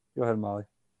 Go ahead, Molly.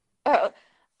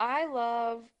 I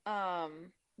love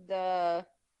the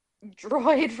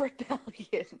droid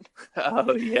rebellion.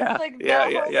 Oh yeah. Like yeah,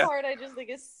 that yeah, whole yeah. part I just think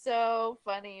is so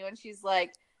funny when she's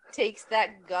like takes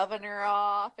that governor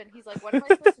off and he's like, what am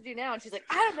I supposed to do now? And she's like,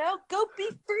 I don't know, go be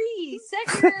free,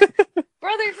 set your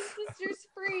brothers and sisters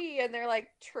free. And they're like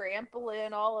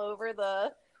trampling all over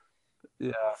the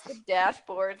Yeah.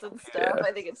 dashboards and stuff. Yeah.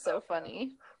 I think it's so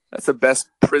funny. That's the best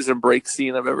Prison Break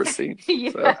scene I've ever seen.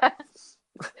 Yeah.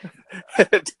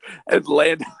 and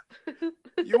Lando,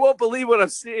 you won't believe what I'm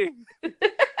seeing.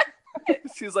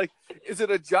 She's like, is it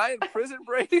a giant prison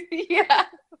break? Yeah.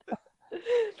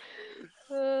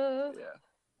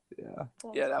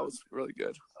 Yeah. That was really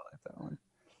good. I like that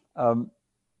one.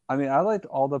 I mean, I liked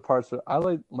all the parts. I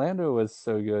liked Lando was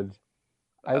so good.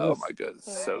 Oh my god,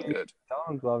 so good.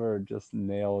 Donald Glover just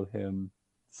nailed him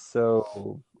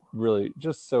so really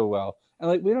just so well. And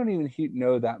like we don't even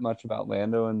know that much about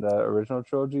Lando in the original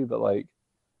trilogy, but like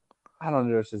I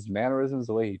don't know, it's his mannerisms,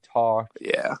 the way he talked.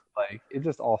 Yeah. Like it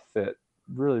just all fit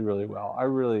really, really well.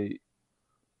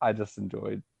 I just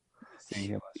enjoyed seeing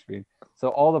him on screen. So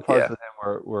all the parts with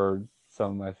him were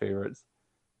some of my favorites.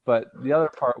 But the other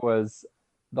part was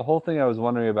the whole thing I was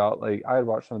wondering about, like I had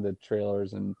watched some of the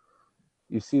trailers and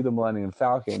you see the Millennium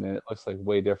Falcon and it looks like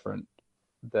way different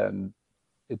than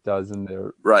it does in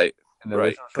the Right.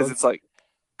 original Because it's like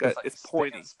it's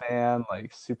pointy. span,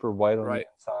 like super white on Right.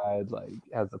 the inside, like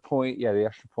has the point, the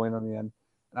extra point on the end.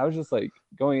 And I was just like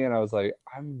going in, I was like,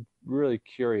 I'm really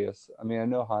curious. I mean, I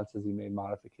know Han says he made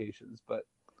modifications, but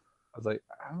I was like,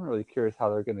 I'm really curious how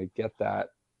they're gonna get that.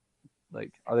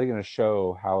 Like, are they gonna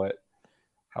show how it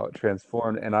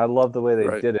transformed? And I love the way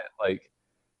they did it. Like,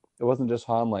 it wasn't just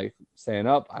Han like saying,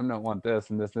 "Up, I don't want this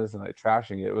and this and this," and like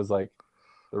trashing it. It was like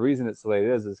the reason it's the way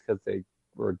it is because they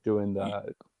were doing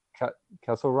the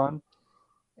Kessel Run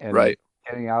and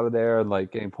getting out of there and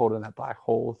like getting pulled in that black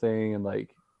hole thing, and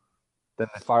like then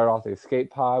they fired off the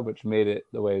escape pod, which made it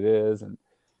the way it is. And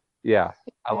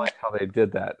I liked how they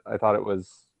did that. I thought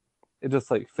it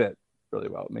just like fit really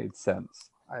well. It made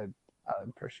sense. I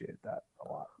appreciate that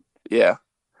a lot. Yeah.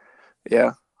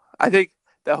 I think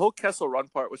the whole Kessel Run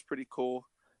part was pretty cool,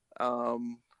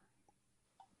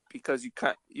 because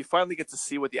you finally get to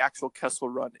see what the actual Kessel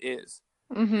Run is.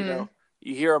 Mm-hmm. You know,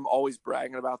 you hear him always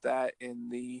bragging about that in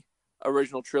the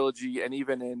original trilogy, and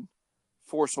even in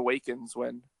Force Awakens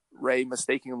when Rey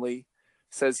mistakenly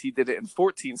says he did it in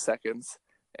 14 seconds,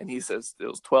 and he says it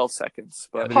was 12 seconds.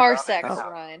 But parsecs,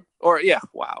 Ryan. Or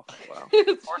wow.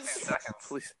 14 seconds.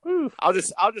 Please. I'll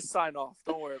just sign off.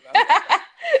 Don't worry about it.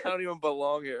 I don't even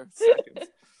belong here. Seconds.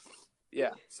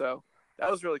 Yeah, so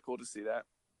that was really cool to see that.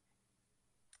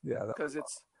 Yeah, because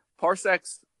it's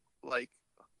parsecs. Like,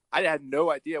 I had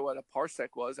no idea what a parsec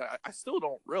was. I still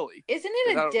don't really. Isn't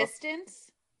it a distance?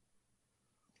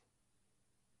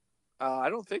 I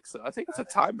don't think so. I think it's a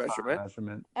time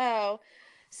measurement. Oh,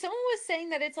 someone was saying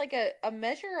that it's like a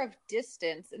measure of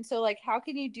distance, and so like how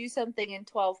can you do something in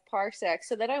 12 parsecs?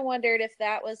 So then I wondered if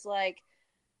that was like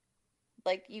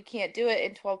you can't do it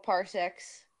in 12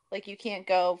 parsecs. Like you can't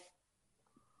go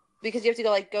because you have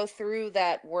to go through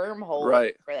that wormhole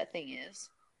where that thing is.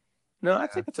 No, I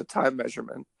think it's a time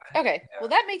measurement. Okay, well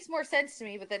that makes more sense to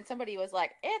me. But then somebody was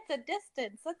like, "It's a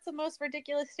distance." That's the most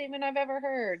ridiculous statement I've ever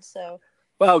heard. So.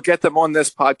 Well, get them on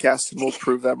this podcast and we'll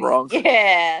prove them wrong.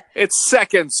 Yeah. It's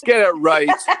seconds. Get it right.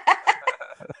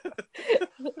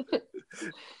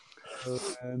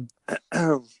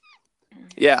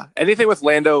 Yeah. Anything with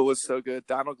Lando was so good.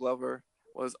 Donald Glover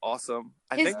was awesome.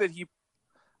 I think that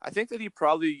he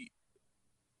probably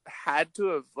had to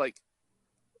have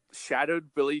shadowed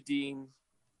Billy Dean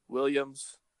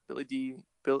Williams.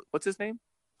 What's his name?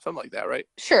 Something like that, right?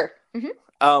 Sure. He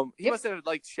Yep. must have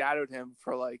like shadowed him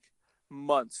for like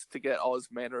months to get all his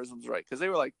mannerisms right because they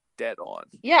were like dead on.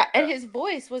 Yeah, and his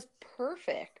voice was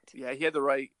perfect. Yeah, he had the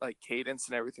right like cadence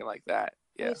and everything like that.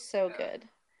 It Yeah, was so good.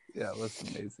 Yeah, it was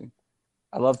amazing.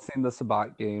 I loved seeing the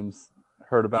Sabat games.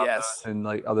 Heard about Yes. those in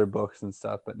like other books and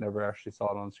stuff, but never actually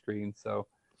saw it on screen. So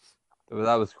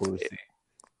that was cool to see.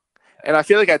 And I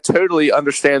feel like I totally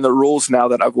understand the rules now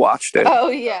that I've watched it. Oh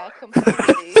yeah,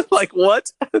 completely. Like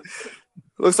what?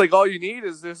 Looks like all you need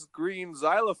is this green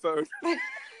xylophone.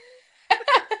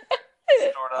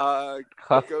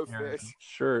 Cuff Go your fish.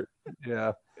 shirt.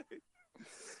 Yeah.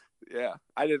 Yeah,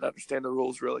 I didn't understand the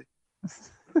rules really.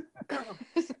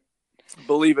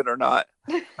 Believe it or not.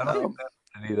 I don't think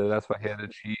that either. That's why he had to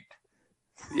cheat.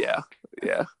 Yeah.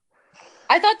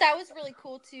 I thought that was really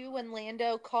cool too when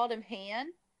Lando called him Han.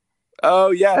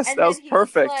 Oh yes, And that was then he's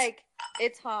perfect. like,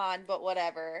 it's Han, but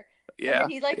whatever. Yeah.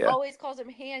 And he always calls him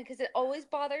Han because it always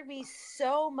bothered me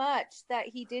so much that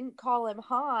he didn't call him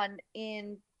Han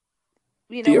in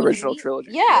the original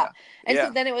trilogy. Yeah. And yeah.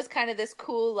 so then it was kind of this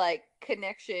cool like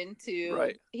connection to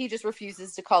Right. He just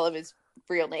refuses to call him his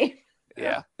real name.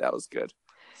 Yeah, that was good.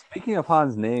 Speaking of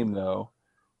Han's name, though,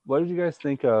 what did you guys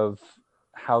think of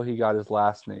how he got his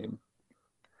last name?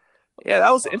 Yeah,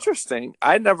 that was interesting.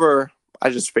 I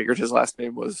just figured his last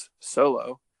name was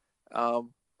Solo. I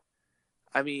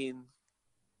mean,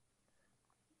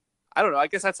 I don't know. I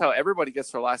guess that's how everybody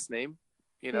gets their last name,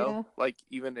 you know, Yeah. like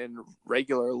even in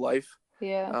regular life.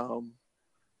 Yeah.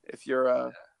 If you're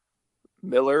a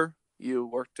Miller, you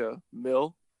worked a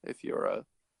mill. If you're a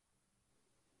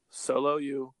Solo,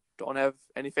 you don't have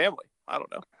any family. I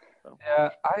don't know. So. Yeah,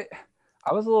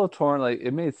 I was a little torn. Like,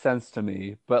 it made sense to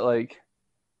me, but like,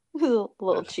 a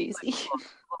little cheesy.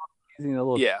 a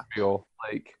little Yeah. trivial.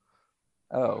 Like,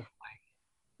 oh, like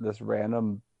this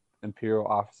random Imperial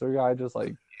officer guy just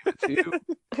like gave it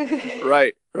to you.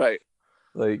 Right.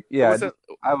 Like, yeah,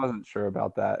 I wasn't sure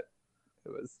about that. It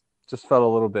was just felt a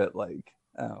little bit like,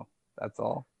 oh, that's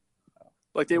all.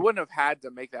 Like they wouldn't have had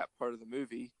to make that part of the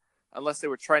movie unless they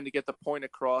were trying to get the point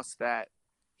across that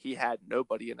he had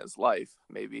nobody in his life.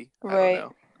 Maybe Right. I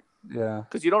don't know. Yeah,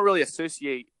 Because you don't really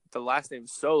associate the last name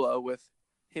Solo with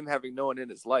him having no one in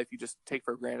his life. You just take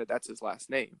for granted that's his last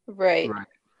name. Right.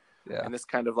 Yeah, And this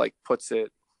kind of like puts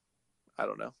it, I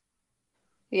don't know.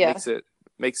 Yeah.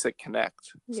 Makes it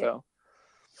connect. Yeah. So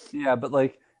yeah, but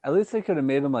like at least they could have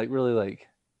made him like really like,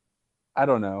 I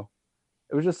don't know.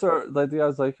 It was just sort of like the guy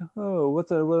was like, oh,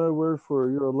 what's a word for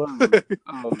you're alone?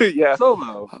 Oh, yeah.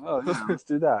 Solo. Oh yeah, let's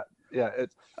do that. Yeah,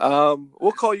 it's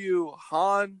we'll call you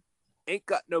Han Ain't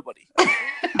Got Nobody.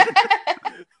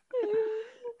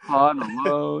 Han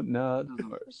alone. No, it doesn't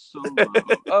work. Solo.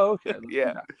 Oh, okay. let's do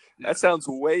Yeah. that. That sounds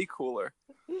way cooler.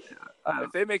 I-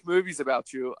 If they make movies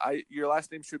about you, your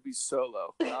last name should be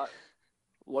Solo, not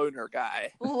Loner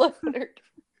Guy. Loner.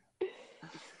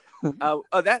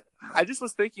 I just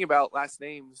was thinking about last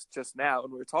names just now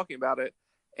when we were talking about it,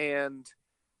 and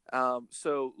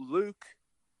so Luke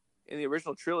in the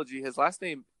original trilogy, his last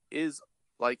name is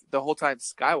like the whole time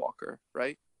Skywalker,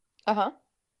 right? Uh-huh.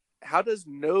 How does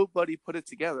nobody put it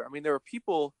together? I mean, there are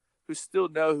people who still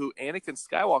know who Anakin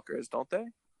Skywalker is, don't they?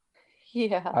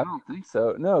 Yeah. I don't think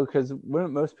so. No, because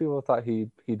most people thought he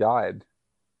died,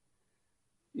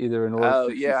 either in Order Oh,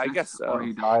 yeah, I 66 guess so. or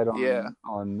he died on Yeah.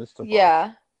 on Mustafar.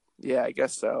 Yeah. Yeah, I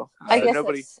guess so. I So guess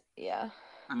nobody. that's, yeah.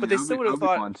 I mean, But they still would have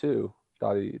thought- Obi-Wan too.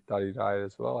 Thought he died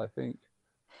as well. I think.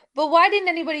 But why didn't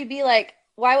anybody be like,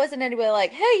 why wasn't anybody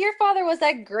like, hey, your father was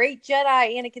that great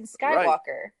Jedi Anakin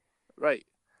Skywalker? Right.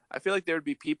 I feel like there would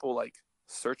be people like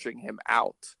searching him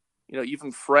out. You know,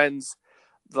 even friends,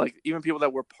 like even people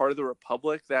that were part of the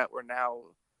Republic that were now,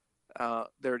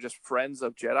 they're just friends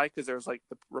of Jedi because there's like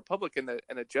the Republic and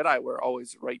the Jedi were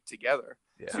always right together.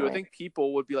 Yeah. So you would think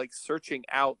people would be like searching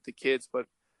out the kids, but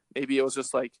maybe it was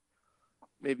just like,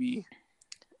 maybe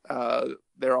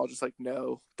they're all just like,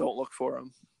 no, don't look for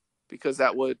them because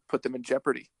that would put them in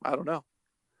jeopardy. I don't know.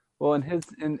 Well, and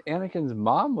Anakin's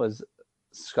mom was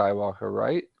Skywalker,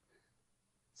 right?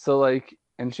 So like,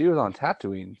 and she was on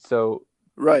Tatooine. So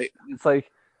Right. it's like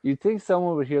you'd think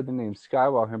someone would hear the name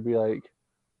Skywalker and be like,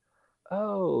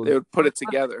 "Oh, They would put it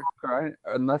together. right?"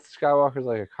 Unless Skywalker's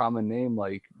like a common name,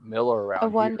 like Miller around I here.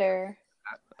 wonder.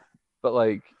 But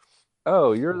like,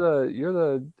 oh, are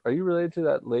you related to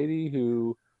that lady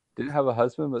who didn't have a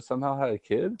husband but somehow had a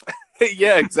kid?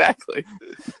 Yeah, exactly.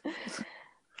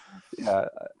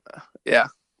 Yeah,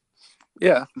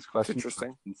 Yeah. this question.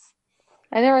 Interesting.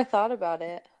 I never thought about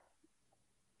it.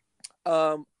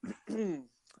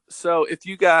 So if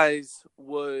you guys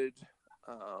would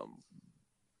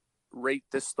rate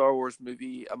this Star Wars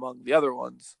movie among the other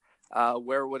ones,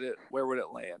 where would it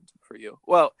land for you?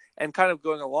 Well, and kind of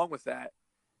going along with that,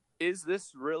 is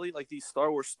this really like these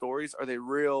Star Wars stories? Are they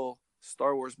real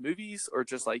Star Wars movies, or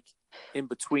just like in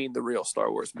between the real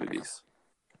Star Wars movies?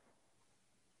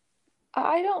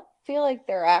 I don't feel like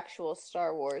they're actual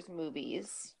Star Wars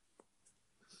movies.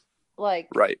 Like,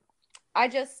 Right. I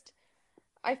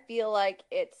feel like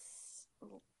it's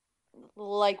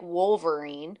like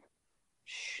Wolverine.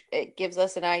 It gives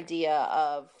us an idea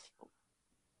of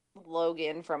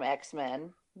Logan from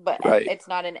X-Men, but Right. it's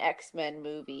not an X-Men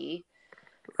movie.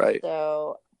 Right.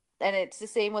 So, and it's the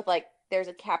same with like there's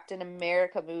a Captain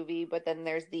America movie, but then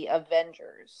there's the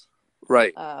Avengers.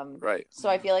 Right. Right. So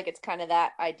I feel like it's kind of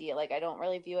that idea. Like I don't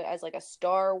really view it as like a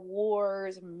Star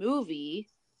Wars movie,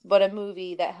 but a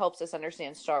movie that helps us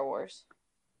understand Star Wars.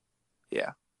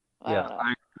 Yeah. I don't know.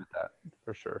 I agree with that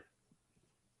for sure.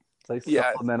 It's like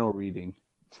Yeah. supplemental reading.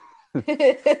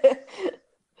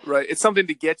 Right. It's something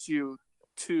to get you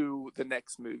to the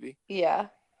next movie. Yeah.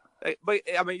 But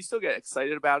I mean, you still get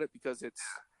excited about it because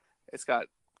it's got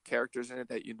characters in it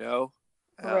that you know.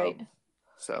 Right.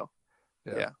 So,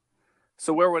 yeah.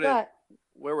 So where would But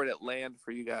it land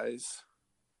for you guys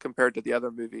compared to the other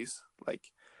movies?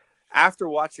 Like after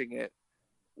watching it,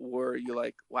 were you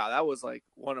like, wow, that was like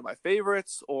one of my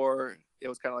favorites, or it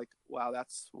was kind of like, wow,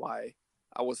 that's why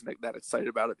I wasn't that excited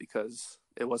about it because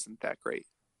it wasn't that great?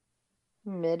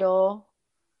 middle.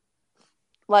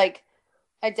 Like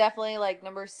I definitely like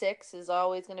number 6 is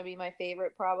always going to be my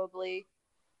favorite probably.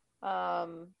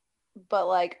 But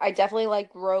like I definitely like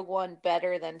Rogue One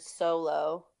better than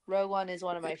Solo. Rogue One is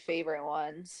one of my favorite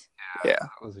ones. Yeah.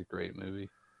 That was a great movie.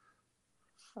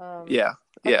 Yeah.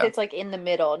 It's like in the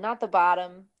middle, not the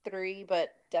bottom 3, but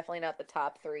definitely not the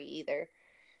top 3 either.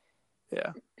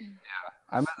 Yeah.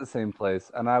 I'm at the same place,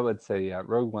 and I would say,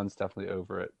 Rogue One's definitely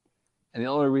over it. And the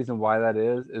only reason why that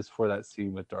is for that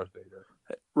scene with Darth Vader.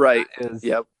 Right. That is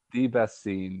the best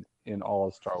scene in all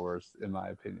of Star Wars, in my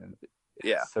opinion.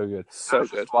 It's so good. So I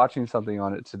was good. just watching something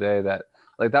on it today that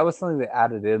was something they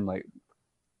added in like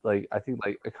I think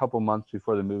like a couple months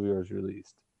before the movie was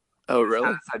released. Oh, really?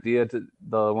 This idea to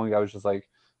the one guy was just like,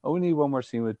 oh, we need one more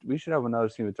scene we should have another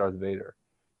scene with Darth Vader,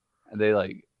 and they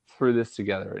like threw this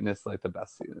together, and it's like the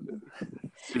best scene in the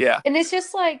movie. Yeah. And it's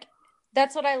just like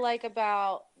that's what I like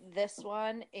about this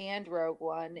one and Rogue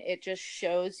One. It just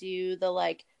shows you the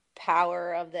like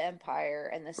power of the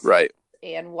Empire and the Sith, Right.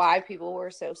 and why people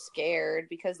were so scared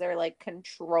because they're like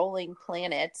controlling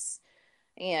planets,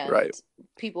 and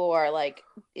people are like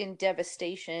in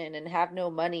devastation and have no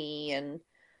money, and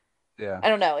I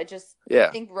don't know. It just I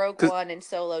think Rogue One and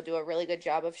Solo do a really good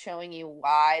job of showing you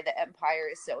why the Empire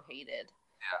is so hated.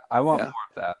 Yeah, I want more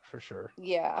of that for sure.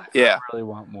 Yeah. Yeah. I really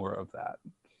want more of that.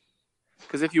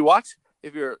 Because if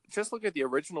you're just look at the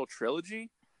original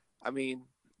trilogy, I mean,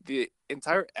 the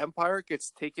entire Empire gets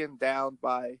taken down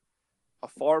by a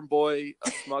farm boy,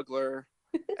 a smuggler,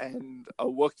 and a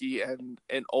Wookiee, and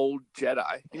an old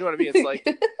Jedi. You know what I mean? It's like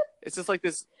it's just like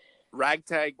this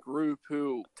ragtag group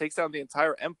who takes down the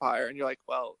entire Empire, and you're like,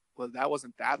 well, that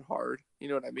wasn't that hard. You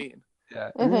know what I mean? Yeah.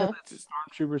 And then just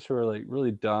stormtroopers who are like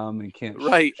really dumb and can't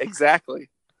Right, exactly.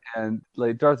 And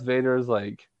like Darth Vader is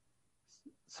like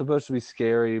supposed to be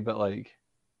scary, but like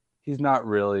he's not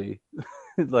really.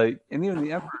 Like, and even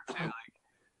the Emperor too.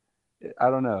 Like, I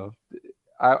don't know.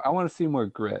 I want to see more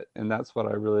grit, and that's why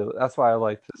I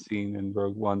like the scene in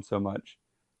Rogue One so much.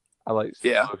 I like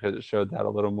because it showed that a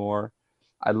little more.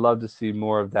 I'd love to see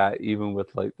more of that, even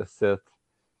with like the Sith,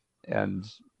 and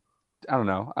I don't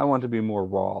know. I want to be more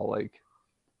raw, like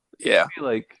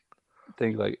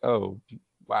think like, oh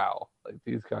wow, like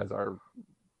these guys are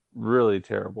really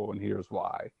terrible, and here's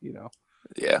why, you know.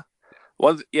 Yeah.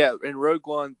 In Rogue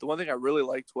One, the one thing I really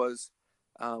liked was,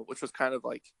 which was kind of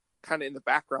in the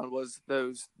background, was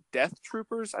those Death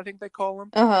Troopers, I think they call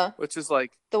them. Which is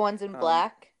like the ones in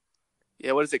black.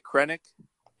 Yeah, what is it, Krennic?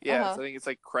 Yeah, so I think it's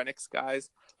like Krennic's guys.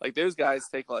 Like those guys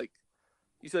take like,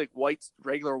 you see like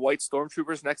regular white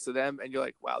stormtroopers next to them, and you're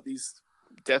like, wow, these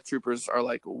Death Troopers are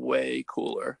like way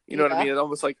cooler. You know what I mean? It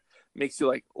almost like makes you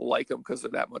like them because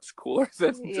they're that much cooler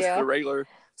than just the regular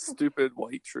stupid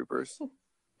white troopers.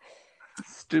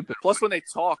 Stupid. Plus, when they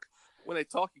talk,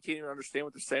 you can't even understand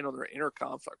what they're saying on their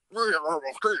intercoms.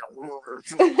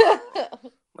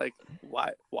 Like,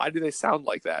 why do they sound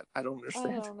like that? I don't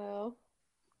understand. I don't know.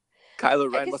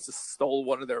 Kylo Ren must have stole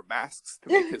one of their masks to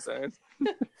make his own.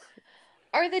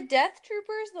 Are the Death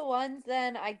Troopers the ones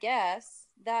then, I guess,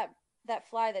 that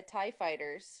fly the TIE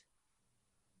fighters?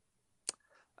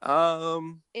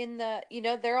 In the,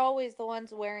 they're always the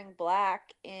ones wearing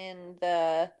black in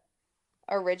the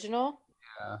original.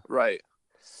 Yeah. Right.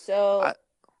 So I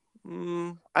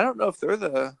don't know if they're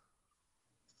the.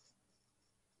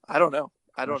 I don't know.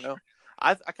 I don't know.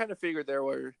 I kind of figured there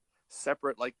were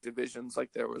separate like divisions.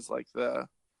 Like there was like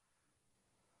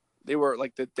they were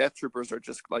like the Death Troopers are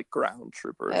just like ground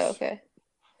troopers. oh, okay.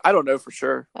 I don't know for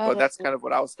sure, I but don't that's know. kind of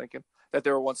what I was thinking. That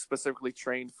there were ones specifically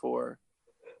trained for,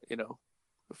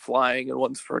 flying and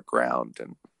ones for ground.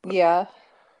 And Yeah.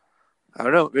 I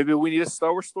don't know. Maybe we need a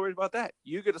Star Wars story about that.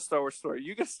 You get a Star Wars story.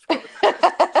 You get a Star Wars story.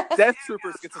 Death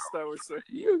Troopers gets a Star Wars story.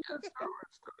 You get a Star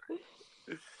Wars story.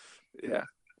 Yeah.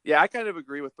 Yeah, I kind of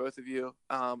agree with both of you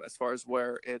as far as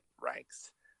where it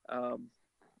ranks. I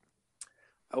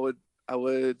would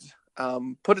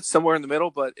put it somewhere in the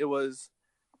middle, but it was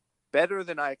better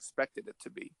than I expected it to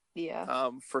be.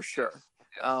 Yeah. For sure.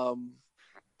 I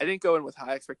didn't go in with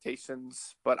high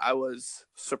expectations, but I was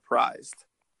surprised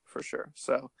for sure.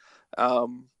 So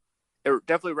it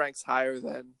definitely ranks higher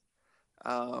than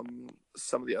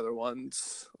some of the other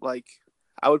ones. Like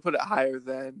I would put it higher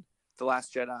than The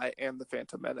Last Jedi and The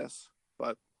Phantom Menace,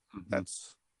 but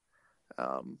that's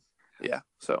yeah.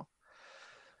 So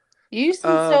You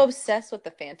seem so obsessed with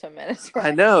the Phantom Menace, right?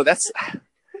 I know that's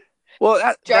well.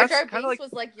 Jar That's Jar kind Binks of like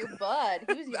was like your bud.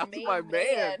 He was your That's main my man.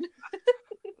 man.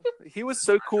 He was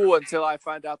so cool until I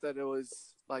found out that it was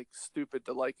like stupid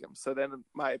to like him. So then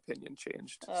my opinion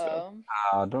changed. So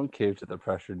Don't cave to the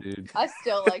pressure, dude. I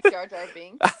still like Jar Jar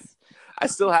Binks. I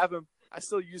still have him. I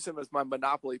still use him as my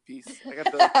Monopoly piece. I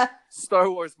got the Star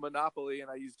Wars Monopoly, and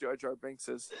I use Jar Jar Binks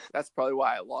as. That's probably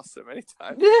why I lost so many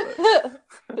times.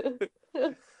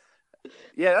 But,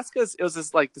 yeah, that's because it was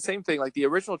just like the same thing. Like the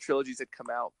original trilogies had come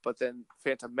out, but then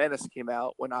Phantom Menace came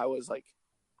out when I was like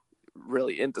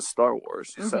really into Star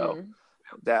Wars. So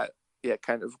that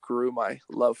kind of grew my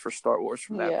love for Star Wars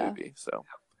from that movie. So,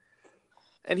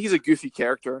 and he's a goofy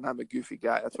character, and I'm a goofy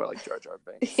guy. That's why I like Jar Jar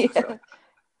Binks. Yeah.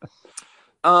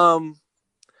 So.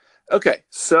 Okay,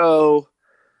 so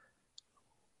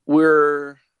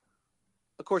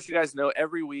of course, you guys know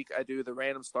every week I do the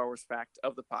random Star Wars fact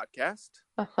of the podcast.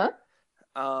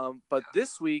 But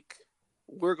this week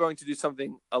we're going to do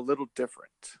something a little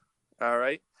different. All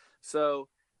right. So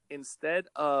instead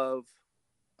of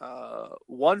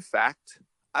one fact,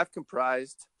 I've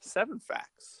comprised 7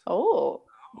 facts. Oh.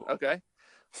 Okay.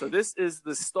 So this is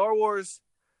the Star Wars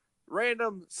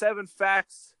random 7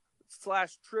 facts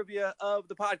 / trivia of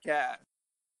the podcast.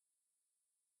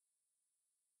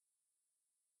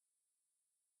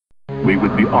 We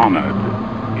would be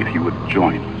honored if you would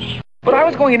join us. But I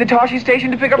was going into Toshi Station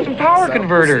to pick up some power So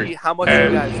converters. We'll see how much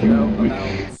you guys know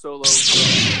about Solo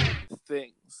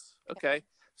things. Okay,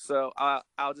 so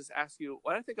I'll just ask you.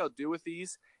 What I think I'll do with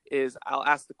these is I'll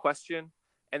ask the question,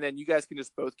 and then you guys can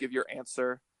just both give your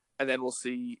answer, and then we'll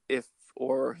see if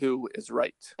or who is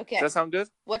right. Okay. Does that sound good?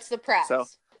 What's the prize? So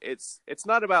it's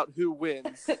not about who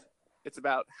wins. It's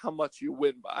about how much you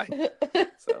win by.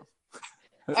 So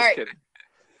just All right. kidding.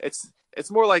 It's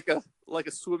more like a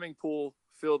swimming pool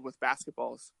filled with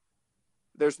basketballs.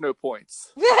 There's no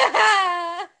points.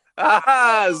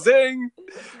 Ah, zing!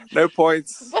 No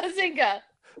points. Bazinga.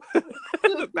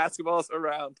 Basketballs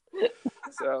around.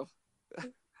 So,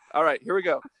 all right, here we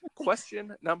go.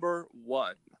 Question number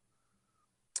 1.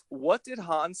 What did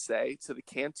Han say to the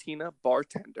cantina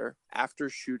bartender after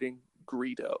shooting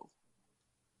Greedo?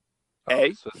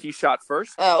 A, he shot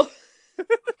first. Oh.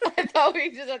 I thought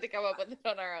we just had to come up with it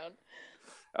on our own.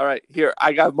 All right, here.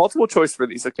 I got multiple choice for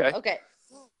these, okay? Okay.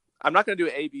 I'm not going to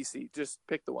do A, B, C. Just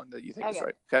pick the one that you think is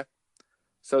right, okay?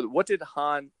 So what did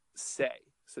Han say?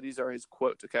 So these are his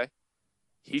quotes, okay?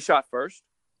 He shot first.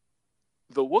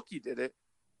 The Wookiee did it.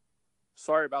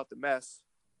 Sorry about the mess.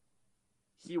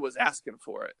 He was asking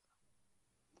for it.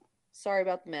 Sorry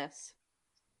about the mess.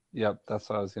 Yep, that's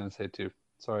what I was going to say too.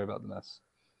 Sorry about the mess.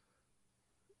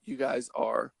 You guys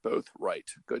are both right.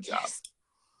 Good job.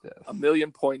 Yes.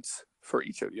 1,000,000 points for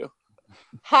each of you.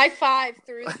 High five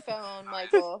through the phone,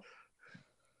 Michael.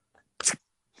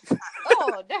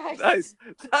 Oh, nice. Nice.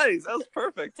 That was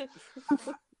perfect.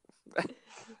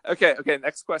 Okay,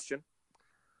 next question.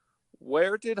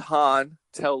 Where did Han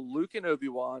tell Luke and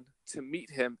Obi-Wan to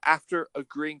meet him after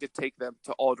agreeing to take them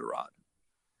to Alderaan?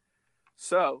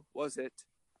 So, was it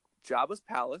Jabba's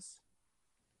palace,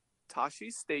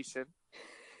 Tashi's station,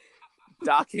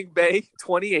 Docking Bay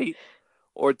 28,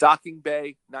 or Docking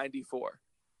Bay 94?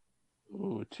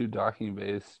 Ooh, 2 docking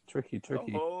bays. Tricky.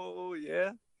 Oh,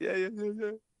 yeah. Yeah.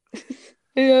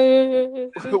 Yeah.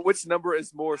 Which number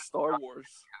is more Star Wars?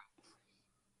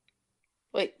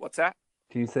 Wait. What's that?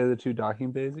 Can you say the 2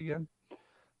 docking bays again?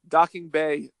 Docking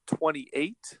Bay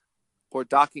 28 or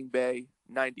Docking Bay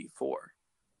 94?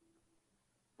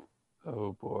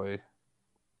 Oh boy.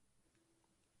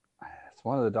 It's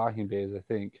one of the docking bays, I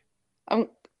think. Are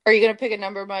you gonna pick a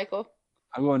number, Michael?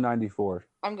 I'm going 94.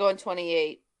 I'm going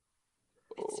 28.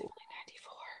 It's Oh. only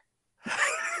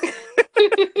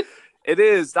 94. It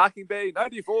is Docking Bay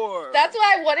 94. That's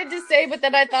what I wanted to say, but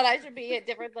then I thought I should be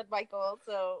different than Michael.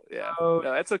 So Yeah. Oh.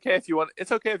 No, it's okay if you want.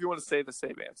 It's okay if you want to say the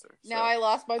same answer. So. now I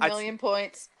lost my million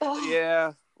points.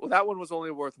 Yeah. Well, that one was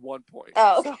only worth 1 point.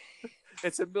 Oh. So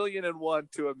it's 1,000,001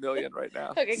 to 1,000,000 right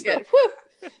now. Okay, So good. Whew.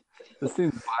 This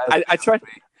seems I tried.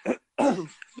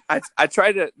 I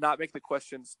try to not make the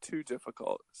questions too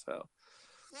difficult. So,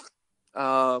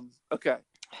 okay.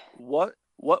 What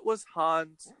was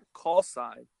Han's call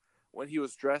sign when he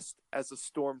was dressed as a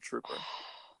stormtrooper?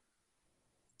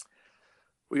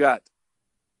 We got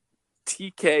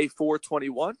TK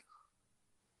 421,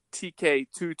 TK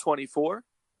 224,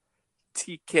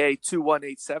 TK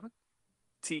 2187,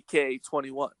 TK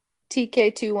 21.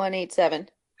 TK 2187.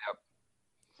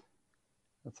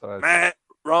 That's what I Meh.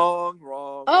 Wrong.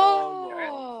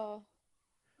 Oh.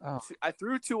 Oh, I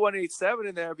threw 2187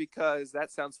 in there because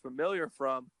that sounds familiar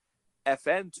from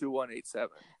FN 2187.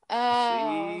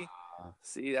 Oh.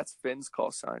 See, that's Finn's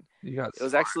call sign. you got It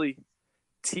was actually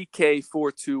TK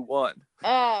 421.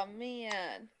 Oh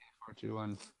man.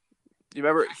 421. You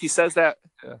remember he says that?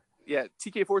 Yeah. Yeah,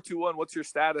 TK 421. What's your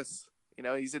status? You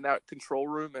know, he's in that control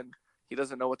room and he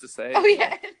doesn't know what to say. Oh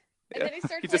yeah. And Yeah. then he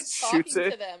starts He like just talking shoots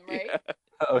it. to them, right? Yeah.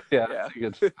 Oh yeah, Yeah. that's a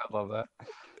good. I love that.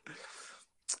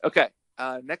 Okay.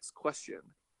 Next question.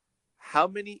 How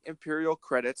many Imperial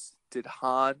credits did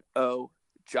Han owe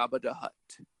Jabba the Hutt?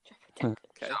 Okay.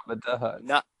 Jabba the Hutt.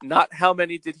 Not how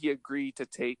many did he agree to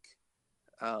take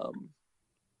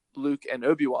Luke and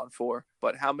Obi-Wan for,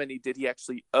 but how many did he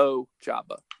actually owe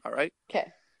Jabba? All right.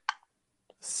 Okay.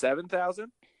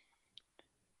 7,000,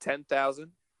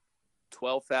 10,000,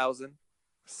 12,000,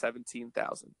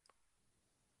 17,000.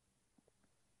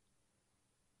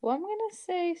 Well, I'm gonna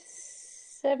say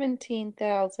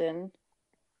 17,000.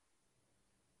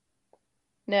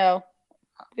 No,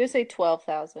 I'm gonna say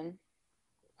 12,000.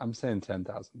 I'm saying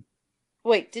 10,000.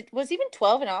 Wait, was even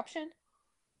 12 an option?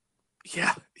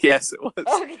 Yeah. Yes, it was.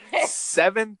 Okay.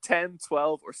 7, 10,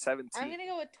 12, or 17. I'm gonna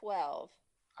go with 12.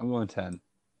 I'm going 10.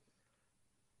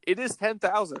 It is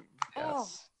 10,000. Oh.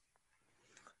 Yes.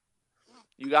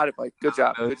 You got it, Mike. Good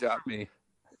job. Good job. Me.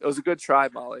 It was a good try,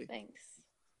 Molly. Thanks.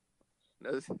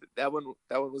 No, that one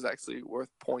was actually worth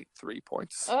 0.3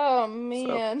 points. Oh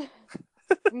man.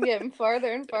 I'm getting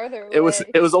farther and farther away.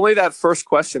 It was only that first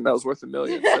question that was worth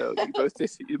 1,000,000.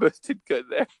 So you both did good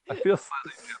there. I feel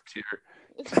slightly gypped here.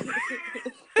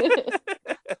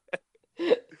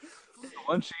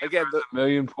 Once you Again, get a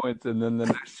million points, and then the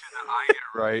next two that I get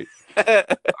right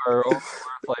are only worth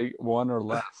like 1 or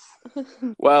less.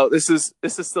 Well, this is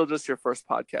still just your first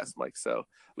podcast, Mike. So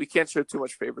we can't show too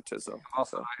much favoritism.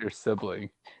 Also, not your sibling.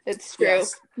 It's true.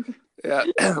 Yes. Yeah,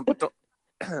 but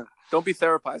don't be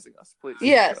therapizing us, please.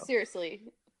 Yeah, So, seriously.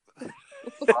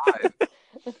 Fine.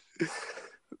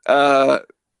 all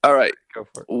right. Go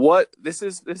for it.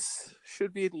 This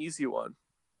should be an easy one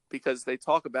because they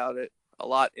talk about it a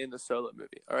lot in the Solo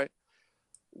movie. All right.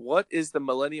 What is the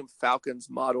Millennium Falcon's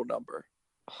model number?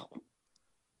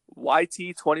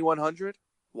 YT 2100,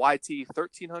 YT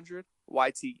 1300,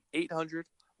 YT 800,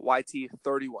 YT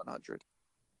 3100.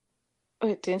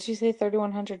 Wait, didn't you say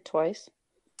 3,100 twice?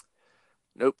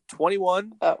 Nope.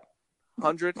 2100, Oh.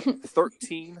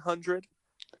 1300,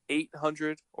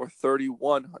 800, or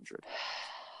 3100.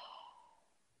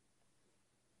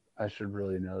 I should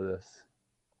really know this.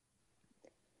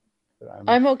 But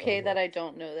I'm okay that I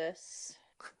don't know this.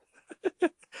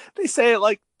 They say it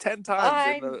like 10 times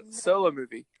I in the know. Solo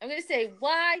movie. I'm going to say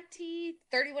YT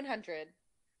 3,100.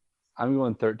 I'm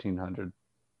going 1300.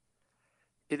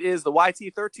 It is the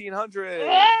YT 1300.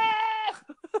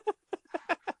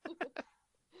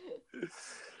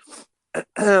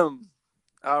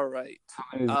 All right.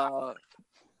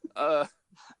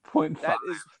 Point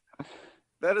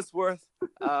That is worth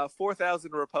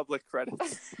 4,000 Republic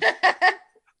credits. I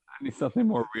need something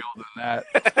more real than that.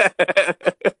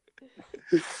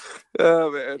 Oh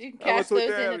man. You can I cash went to those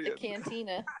a in at the Caribbean.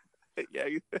 cantina. Yeah.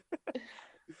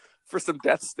 For some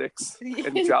death sticks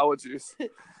and Jawa juice.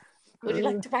 Would you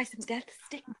like to buy some death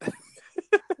stick?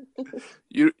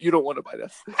 You don't want to buy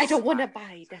death sticks. I don't want to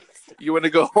buy death stick. You want to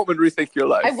go home and rethink your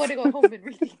life. I want to go home and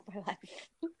rethink my life.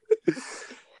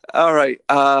 All right.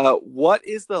 What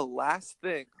is the last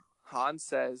thing Han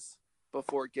says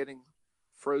before getting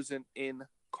frozen in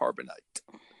carbonite?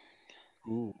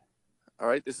 Ooh. All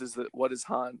right, this is what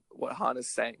Han is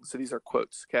saying. So these are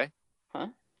quotes, okay? Huh?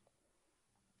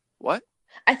 What?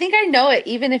 I think I know it,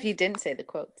 even if you didn't say the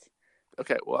quotes.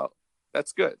 Okay, well,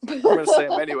 that's good. I'm going to say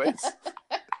them anyways.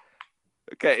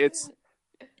 Okay, it's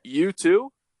you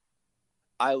too,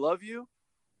 I love you,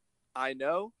 I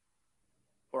know,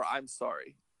 or I'm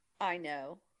sorry. I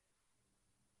know.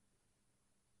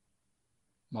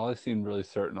 Molly seemed really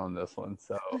certain on this one,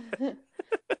 so it's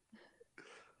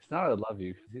not I love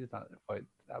you because he's not quite at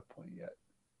that point yet.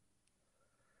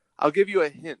 I'll give you a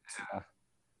hint. Yeah.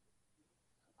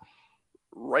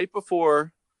 Right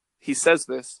before he says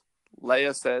this,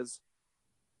 Leia says,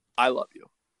 I love you.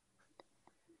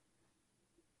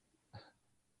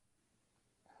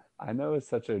 I know it's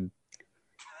such a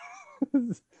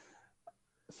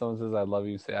someone says I love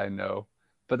you, say I know.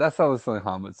 But that's not something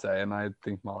Han would say, and I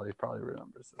think Molly probably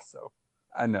remembers this, so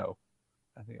I know.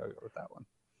 I think I'll go with that one.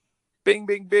 Bing,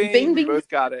 bing, bing. Bing, bing. We both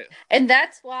got it. And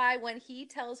that's why when he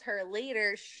tells her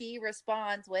later, she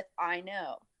responds with, I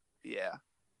know. Yeah.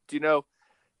 Do you know,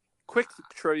 quick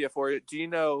trivia for you, do you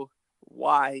know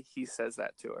why he says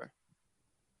that to her?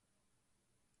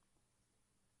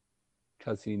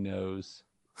 Because he knows.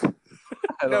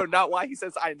 No, not why he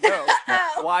says I know.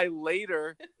 Why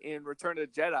later in Return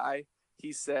of the Jedi,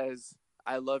 he says,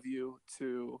 I love you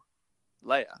to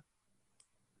Leia.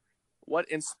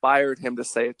 What inspired him to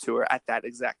say it to her at that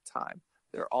exact time?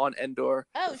 They're on Endor,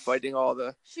 they're fighting all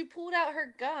the... She pulled out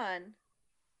her gun.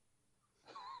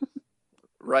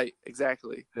 Right,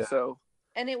 exactly. Yeah. So...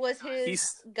 And it was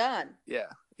his gun.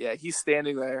 Yeah, he's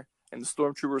standing there, and the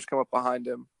stormtroopers come up behind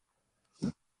him,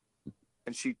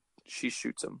 and she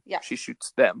shoots him. Yeah. She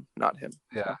shoots them, not him.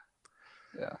 Yeah.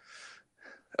 Yeah.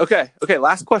 Okay,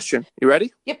 last question. You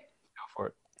ready? Yep. Go for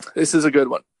it. This is a good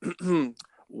one.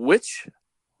 Which,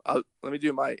 let me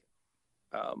do my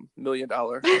 $1 million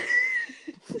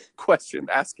question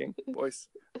asking, boys.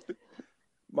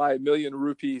 My 1,000,000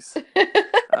 rupees.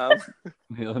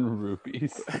 Million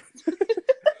rupees.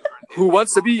 Who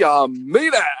wants to be a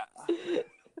millionaire?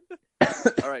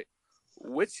 All right.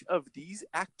 Which of these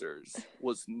actors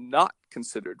was not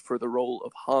considered for the role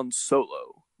of Han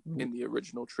Solo in the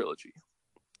original trilogy?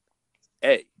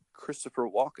 A. Christopher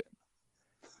Walken.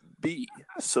 B.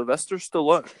 Sylvester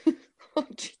Stallone.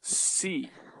 C.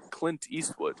 Clint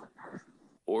Eastwood.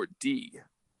 Or D.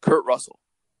 Kurt Russell.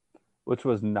 Which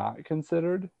was not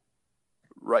considered?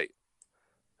 Right.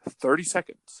 30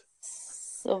 seconds.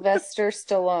 Sylvester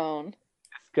Stallone.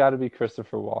 It's got to be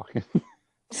Christopher Walken.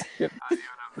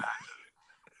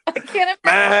 I can't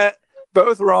imagine.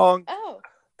 Both wrong. Oh.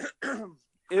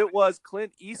 It was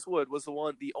Clint Eastwood was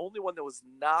the only one that was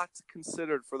not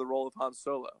considered for the role of Han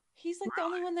Solo. He's like the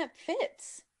only one that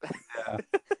fits. Yeah.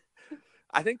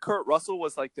 I think Kurt Russell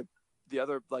was like the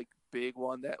other like big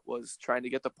one that was trying to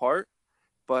get the part,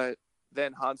 but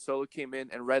then Han Solo came in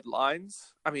and read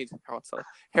lines. I mean,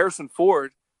 Harrison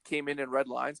Ford came in and read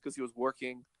lines because he was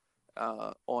working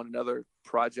on another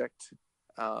project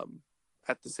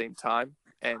at the same time,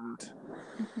 and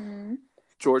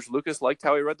George Lucas liked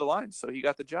how he read the lines, so he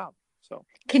got the job. So,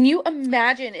 can you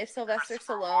imagine if Sylvester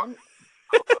Stallone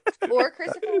or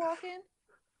Christopher Walken?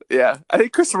 Yeah, I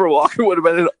think Christopher Walken would have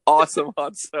been an awesome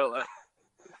Han Solo.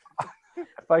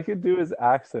 If I could do his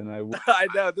accent, I would. I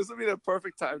know this would be the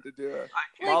perfect time to do it.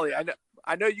 Molly,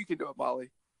 I know you can do it, Molly.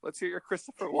 Let's hear your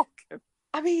Christopher Walken.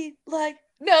 I mean, like,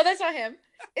 no, that's not him.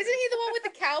 Isn't he the one with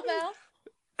the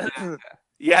cowbell?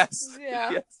 Yes.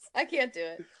 Yeah. Yes. I can't do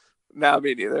it. No,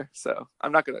 me neither. So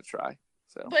I'm not gonna try.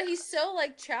 So. But he's so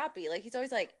like choppy. Like he's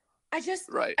always like, I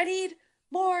need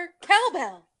more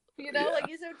cowbell. You know, like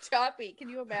he's so choppy. Can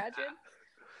you imagine?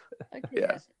 I can't.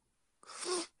 Yeah.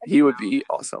 He would be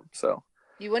awesome. So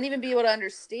you wouldn't even be able to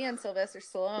understand Sylvester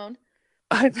Stallone.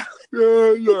 I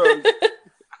know. Yeah.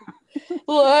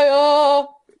 Leia.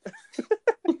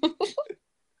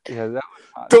 Yeah, that was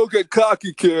hot. Don't get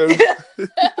cocky, kid.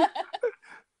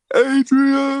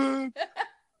 Adrian.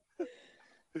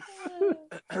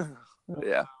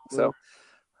 Yeah. So,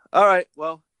 all right.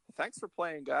 Well, thanks for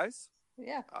playing, guys.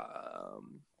 Yeah.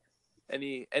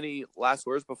 Any last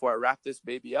words before I wrap this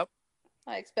baby up?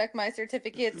 I expect my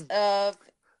certificates of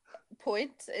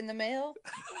points in the mail.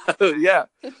 Yeah.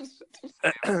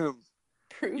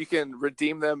 Proof. You can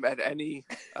redeem them at any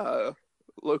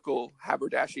local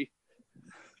haberdashy.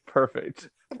 Perfect.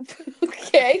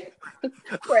 Okay.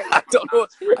 Great. I don't know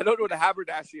what a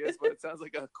haberdashy is, but it sounds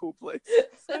like a cool place.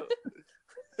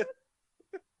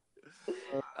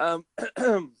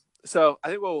 So I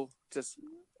think we'll just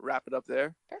wrap it up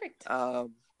there. Perfect.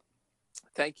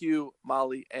 Thank you,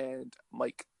 Molly and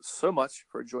Mike, so much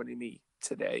for joining me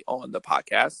today on the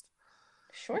podcast.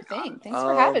 Sure thing. Thanks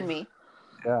for having me.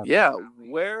 Yeah.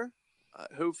 where,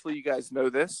 hopefully you guys know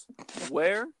this,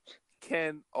 where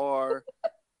can our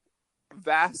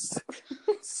vast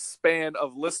span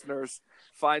of listeners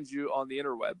find you on the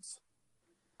interwebs?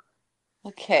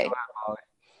 Okay. Molly.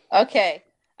 Okay.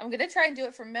 I'm going to try and do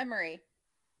it from memory.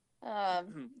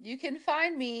 You can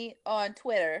find me on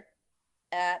Twitter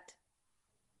at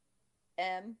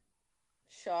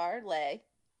msharleh.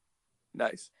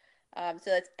 Nice. So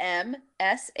that's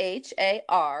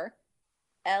MSHARLEH.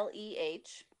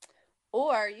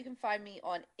 Or you can find me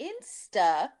on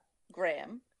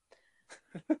Instagram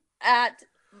at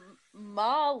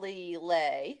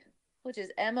Mollileh, which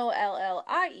is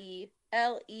MOLLIELEH.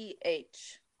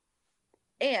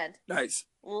 And Nice.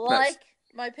 like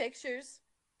my pictures,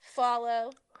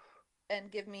 follow,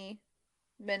 and give me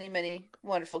many, many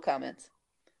wonderful comments.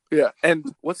 Yeah.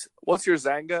 And what's your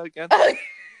Zanga again?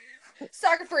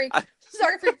 Soccer Freak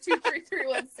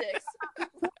 23316.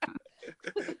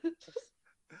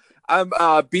 I'm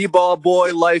B-ball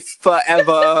boy life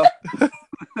forever.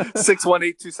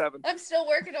 61827. I'm still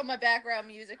working on my background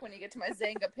music when you get to my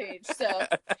Zanga page, so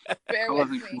bear with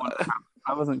me.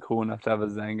 I wasn't cool enough to have a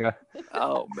Zanga.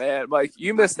 Oh man, Mike,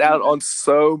 you missed out on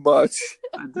so much.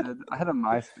 I did. I had a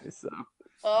MySpace though.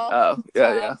 Oh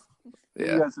yeah.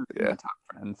 You guys are my top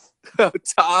friends.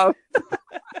 Tom.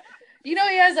 You know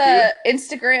he has a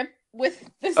Instagram with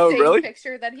the same really?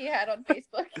 picture that he had on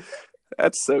Facebook.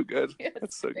 That's so good. Yeah,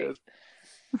 That's so great. good.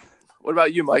 What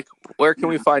about you, Mike? Where can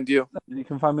we find you? You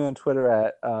can find me on Twitter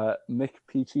at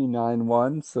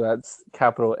McPeachy91. So that's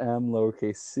capital M,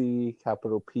 lowercase c,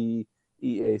 capital P,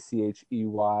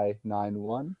 EACHEY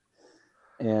 91.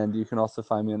 And you can also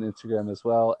find me on Instagram as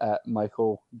well at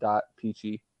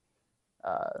michael.peachy.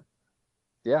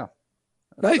 Yeah.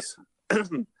 Nice.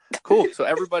 Cool. So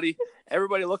everybody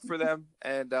look for them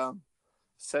and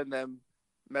send them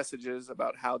messages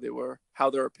about how their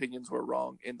opinions were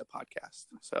wrong in the podcast.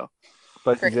 So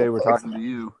Spicy J, we're talking to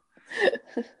you.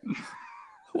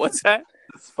 what's that?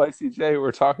 Spicy J,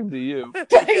 we're talking to you.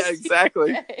 Yeah,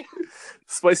 exactly.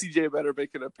 Spicy J better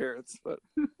make an appearance. But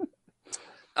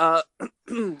well,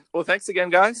 thanks again,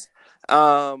 guys.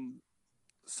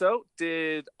 So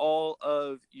did all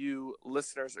of you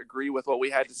listeners agree with what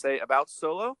we had to say about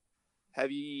Solo? Have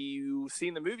you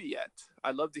seen the movie yet?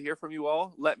 I'd love to hear from you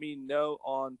all. Let me know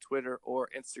on Twitter or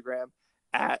Instagram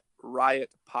at Riot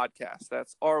Podcast.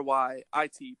 That's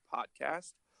RYIT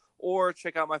Podcast. Or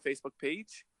check out my Facebook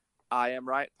page, I Am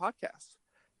Riot Podcast.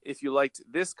 If you liked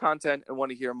this content and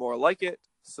want to hear more like it,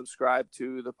 subscribe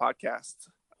to the podcast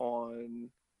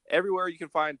on everywhere you can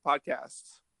find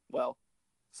podcasts. Well,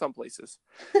 some places.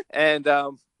 And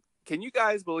can you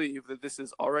guys believe that this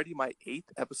is already my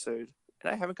 8th episode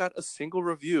and I haven't got a single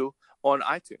review on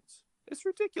iTunes? It's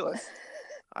ridiculous.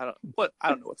 I don't know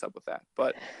what's up with that.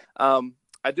 But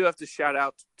I do have to shout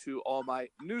out to all my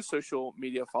new social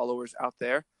media followers out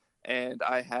there. And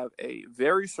I have a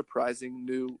very surprising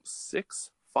new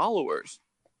 6 followers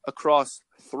across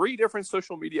 3 different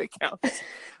social media accounts.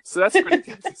 So that's pretty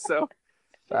good. So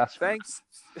thanks.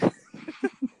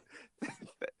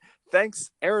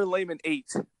 Thanks, Aaron Lehman 8,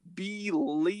 B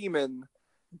Lehman,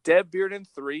 Deb Bearden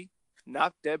 3,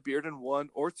 not Deb Bearden 1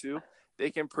 or 2. They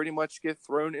can pretty much get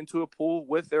thrown into a pool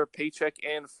with their paycheck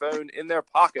and phone in their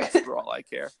pockets for all I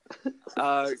care.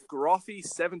 Groffy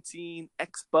 17,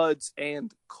 X Buds,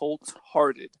 and Colt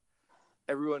Hearted.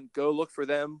 Everyone go look for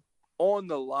them on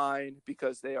the line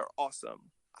because they are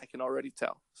awesome. I can already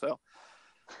tell. So,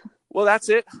 well, that's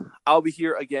it. I'll be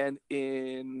here again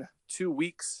in 2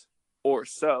 weeks or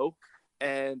so,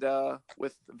 and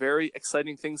with very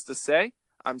exciting things to say,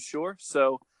 I'm sure.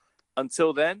 So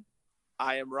until then,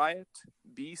 I am Riot.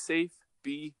 Be safe,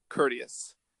 be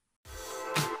courteous.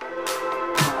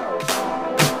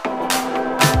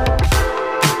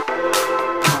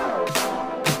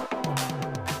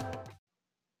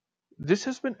 This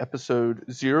has been episode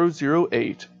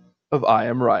 008 of I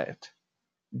Am Riot,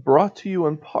 brought to you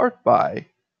in part by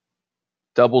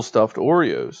Double Stuffed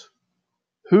Oreos.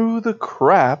 Who the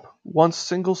crap wants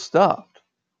single stuffed?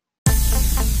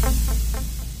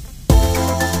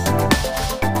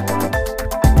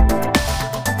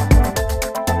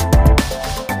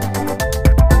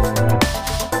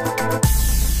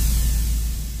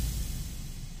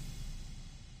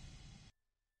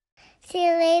 See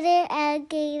you later,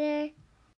 alligator.